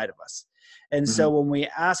happening inside of us. And so when we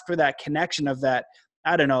ask for that connection of that,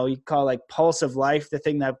 I don't know, you call it like pulse of life, the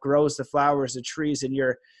thing that grows the flowers, the trees, and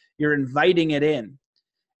you're inviting it in.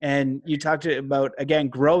 And you talked about, again,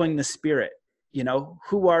 growing the spirit,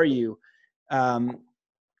 who are you?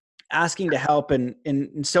 Asking to help. And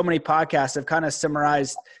in so many podcasts, I've kind of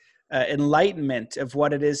summarized enlightenment of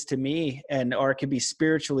what it is to me, or it can be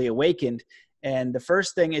spiritually awakened. And the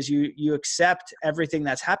first thing is you accept everything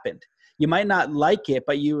that's happened. You might not like it,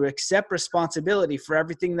 but you accept responsibility for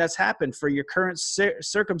everything that's happened, for your current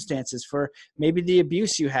circumstances, for maybe the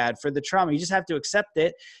abuse you had, for the trauma. You just have to accept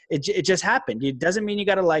it. It just happened. It doesn't mean you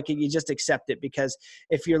got to like it. You just accept it, because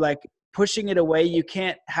if you're like pushing it away, you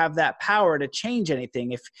can't have that power to change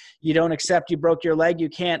anything. If you don't accept you broke your leg, you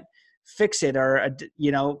can't fix it, or,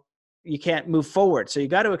 you can't move forward. So you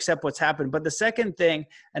got to accept what's happened. But the second thing,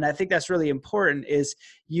 and I think that's really important, is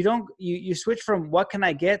you switch from what can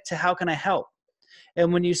I get to how can I help?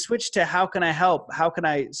 And when you switch to how can I help, how can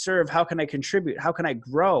I serve, how can I contribute, how can I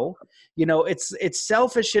grow, it's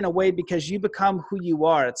selfish in a way, because you become who you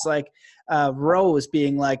are. It's like Rose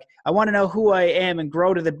being like, I want to know who I am and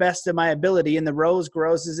grow to the best of my ability. And the rose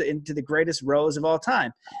grows into the greatest rose of all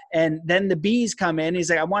time. And then the bees come in. He's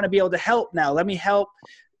like, I want to be able to help now. Let me help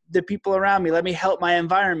the people around me. Let me help my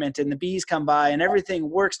environment. And the bees come by, and everything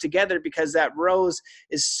works together, because that rose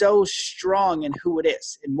is so strong in who it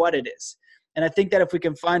is and what it is. And I think that if we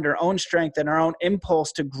can find our own strength and our own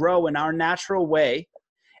impulse to grow in our natural way,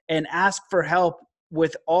 and ask for help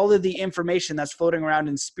with all of the information that's floating around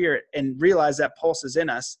in spirit, and realize that pulse is in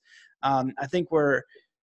us, I think we're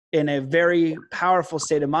in a very powerful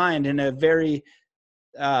state of mind, in a very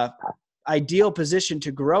ideal position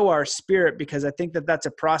to grow our spirit, because I think that that's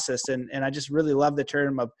a process. And I just really love the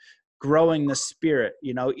term of growing the spirit,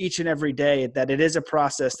 each and every day, that it is a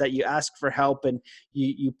process, that you ask for help, and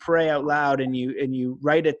you pray out loud, and you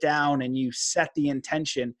write it down, and you set the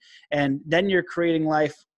intention, and then you're creating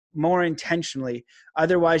life more intentionally.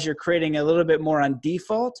 Otherwise, you're creating a little bit more on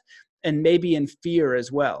default, and maybe in fear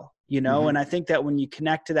as well, and I think that when you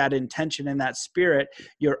connect to that intention and that spirit,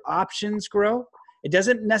 your options grow. It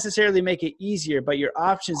doesn't necessarily make it easier, but your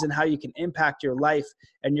options and how you can impact your life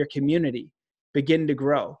and your community begin to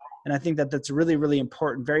grow. And I think that that's really, really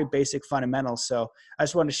important, very basic fundamentals. So I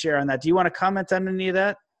just want to share on that. Do you want to comment on any of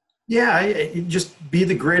that? Yeah, just be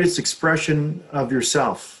the greatest expression of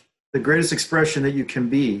yourself, the greatest expression that you can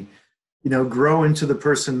be, grow into the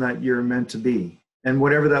person that you're meant to be, and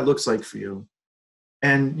whatever that looks like for you.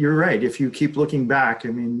 And you're right. If you keep looking back,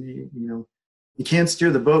 you can't steer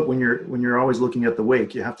the boat when you're always looking at the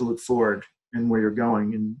wake. You have to look forward and where you're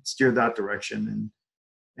going and steer that direction.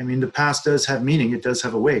 I mean, the past does have meaning. It does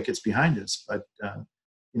have a wake. It's behind us, but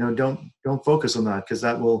don't focus on that, because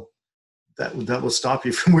that will stop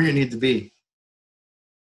you from where you need to be.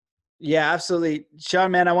 Yeah, absolutely. Shawn,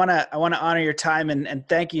 man, I want to honor your time and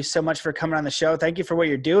thank you so much for coming on the show. Thank you for what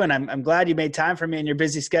you're doing. I'm glad you made time for me in your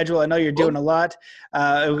busy schedule. I know you're doing a lot.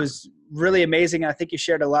 It was really amazing. I think you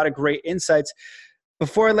shared a lot of great insights.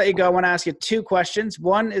 Before I let you go, I want to ask you 2 questions.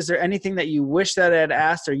 One, is there anything that you wish that I had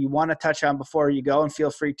asked or you want to touch on before you go? And feel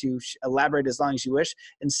free to elaborate as long as you wish.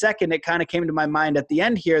 And second, it kind of came to my mind at the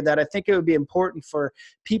end here that I think it would be important for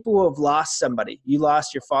people who have lost somebody. You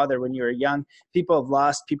lost your father when you were young. People have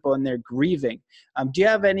lost people and they're grieving. Do you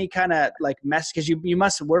have any kind of like message? Because you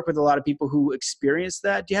must work with a lot of people who experience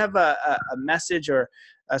that. Do you have a message or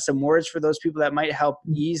some words for those people that might help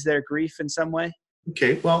ease their grief in some way?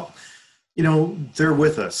 Okay, well, they're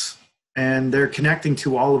with us and they're connecting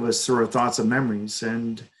to all of us through our thoughts and memories.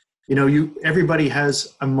 And, everybody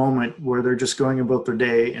has a moment where they're just going about their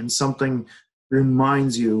day and something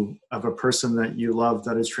reminds you of a person that you love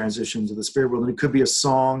that has transitioned to the spirit world. And it could be a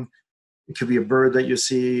song, it could be a bird that you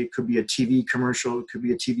see, it could be a TV commercial, it could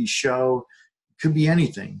be a TV show, it could be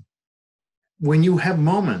anything. When you have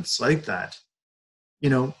moments like that,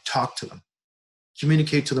 talk to them.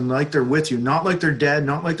 Communicate to them like they're with you, not like they're dead,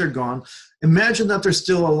 not like they're gone. Imagine that they're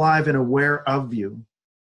still alive and aware of you.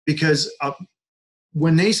 Because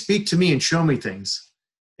when they speak to me and show me things,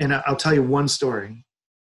 and I'll tell you one story,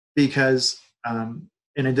 because, and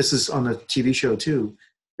this is on the TV show too,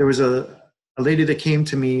 there was a lady that came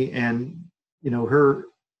to me and, her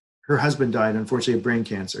husband died, unfortunately, of brain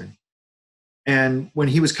cancer. And when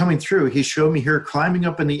he was coming through, he showed me her climbing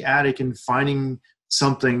up in the attic and finding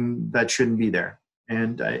something that shouldn't be there.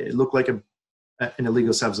 And it looked like an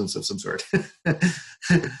illegal substance of some sort.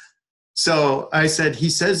 So I said, he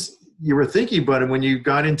says, you were thinking about it when you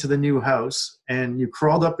got into the new house and you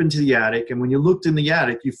crawled up into the attic. And when you looked in the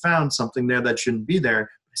attic, you found something there that shouldn't be there.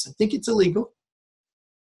 I said, I think it's illegal.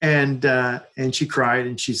 And she cried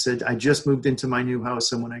and she said, I just moved into my new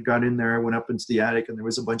house. And when I got in there, I went up into the attic and there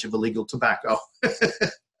was a bunch of illegal tobacco.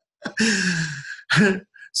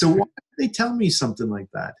 So why did they tell me something like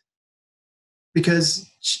that? Because,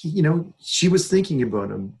 she was thinking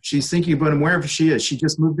about him. She's thinking about him wherever she is. She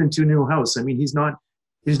just moved into a new house. I mean, he's not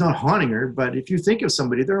haunting her, but if you think of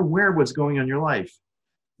somebody, they're aware of what's going on in your life.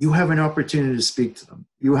 You have an opportunity to speak to them.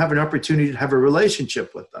 You have an opportunity to have a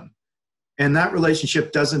relationship with them. And that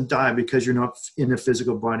relationship doesn't die because you're not in a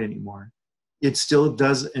physical body anymore. It still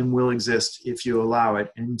does and will exist if you allow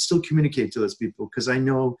it, and still communicate to those people, because I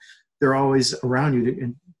know they're always around you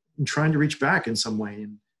and trying to reach back in some way.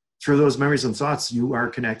 And through those memories and thoughts, you are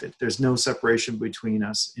connected. There's no separation between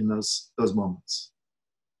us in those moments.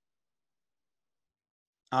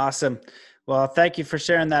 Awesome. Well, thank you for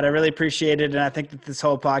sharing that. I really appreciate it. And I think that this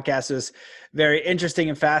whole podcast was very interesting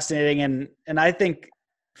and fascinating. And I think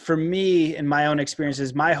for me, in my own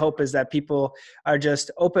experiences, my hope is that people are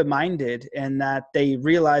just open-minded and that they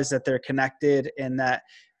realize that they're connected, and that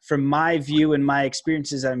from my view and my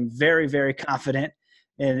experiences, I'm very, very confident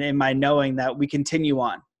in my knowing that we continue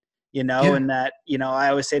on. Yeah. And that, I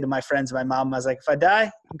always say to my friends, my mom, I was like, if I die,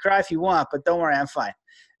 you can cry if you want, but don't worry, I'm fine.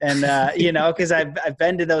 And, because I've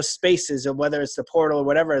been to those spaces, or whether it's the portal or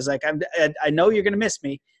whatever, it's like, I know you're going to miss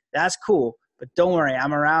me. That's cool, but don't worry,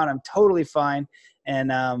 I'm around. I'm totally fine. And,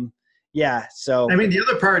 so. I mean, the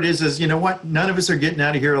other part is, you know what? None of us are getting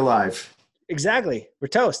out of here alive. Exactly. We're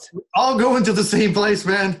toast. We're all going to the same place,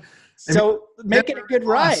 man. So make it a good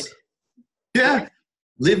ride. Yeah. Right?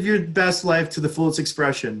 Live your best life to the fullest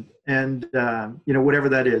expression. And, whatever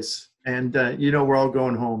that is. And, we're all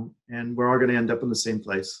going home and we're all going to end up in the same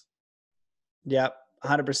place. Yep.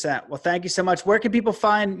 100%. Well, thank you so much. Where can people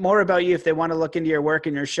find more about you if they want to look into your work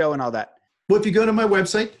and your show and all that? Well, if you go to my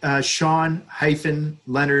website,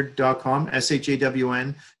 Shawn-Leonard.com,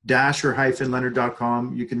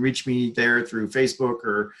 SHAWN-Leonard.com, you can reach me there through Facebook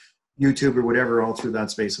or YouTube or whatever, all through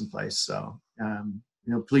that space and place. So,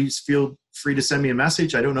 please feel free to send me a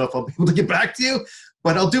message. I don't know if I'll be able to get back to you,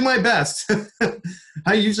 but I'll do my best.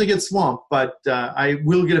 I usually get swamped, but I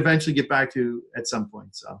will eventually get back to you at some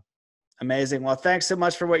point. So amazing. Well, thanks so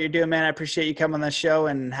much for what you're doing, man. I appreciate you coming on the show,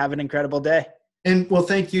 and have an incredible day. And well,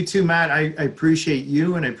 thank you too, Matt. I appreciate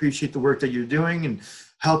you, and I appreciate the work that you're doing and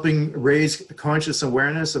helping raise conscious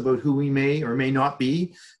awareness about who we may or may not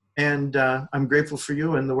be. And I'm grateful for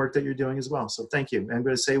you and the work that you're doing as well. So thank you. I'm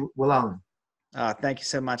going to say, well, Alan. Thank you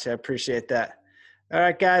so much. I appreciate that. All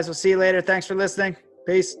right, guys, we'll see you later. Thanks for listening.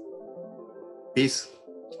 Peace. Peace.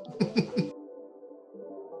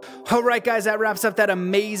 All right, guys, that wraps up that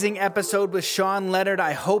amazing episode with Shawn Leonard.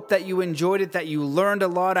 I hope that you enjoyed it, that you learned a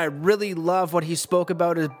lot. I really love what he spoke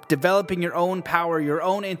about, is developing your own power, your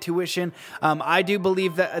own intuition. I do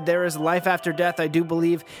believe that there is life after death. I do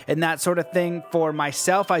believe in that sort of thing for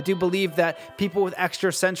myself. I do believe that people with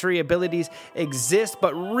extrasensory abilities exist,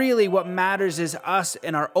 but really what matters is us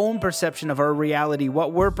and our own perception of our reality,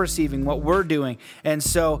 what we're perceiving, what we're doing. And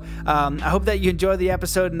so I hope that you enjoyed the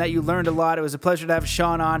episode and that you learned a lot. It was a pleasure to have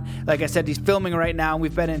Shawn on. Like I said, he's filming right now, and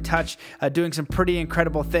we've been in touch doing some pretty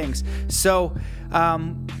incredible things. So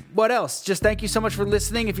what else? Just thank you so much for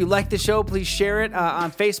listening. If you like the show, please share it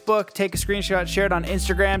on Facebook, take a screenshot, share it on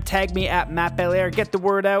Instagram, tag me at Matt Belair, get the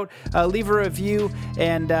word out, leave a review,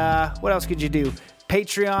 and what else could you do?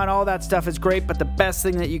 Patreon, all that stuff is great, but the best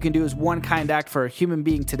thing that you can do is one kind act for a human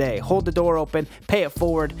being today. Hold the door open, pay it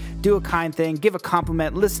forward, do a kind thing, give a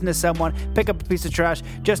compliment, listen to someone, pick up a piece of trash,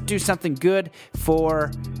 just do something good for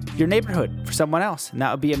your neighborhood, for someone else, and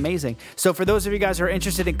that would be amazing. So for those of you guys who are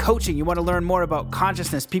interested in coaching, you want to learn more about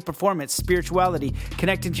consciousness, peak performance, spirituality,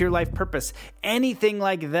 connecting to your life purpose, anything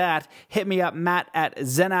like that, hit me up,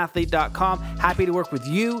 matt@zenathlete.com. Happy to work with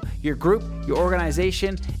you, your group, your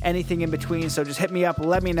organization, anything in between. So just hit me up,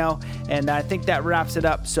 let me know, and I think that wraps it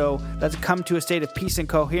up. So let's come to a state of peace and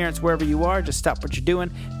coherence wherever you are. Just stop what you're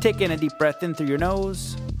doing, take in a deep breath in through your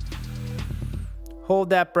nose,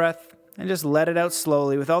 hold that breath, and just let it out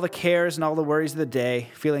slowly with all the cares and all the worries of the day,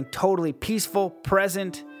 feeling totally peaceful,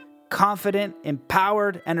 present, confident,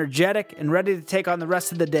 empowered, energetic, and ready to take on the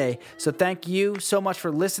rest of the day. So thank you so much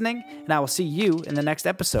for listening, and I will see you in the next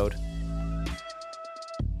episode.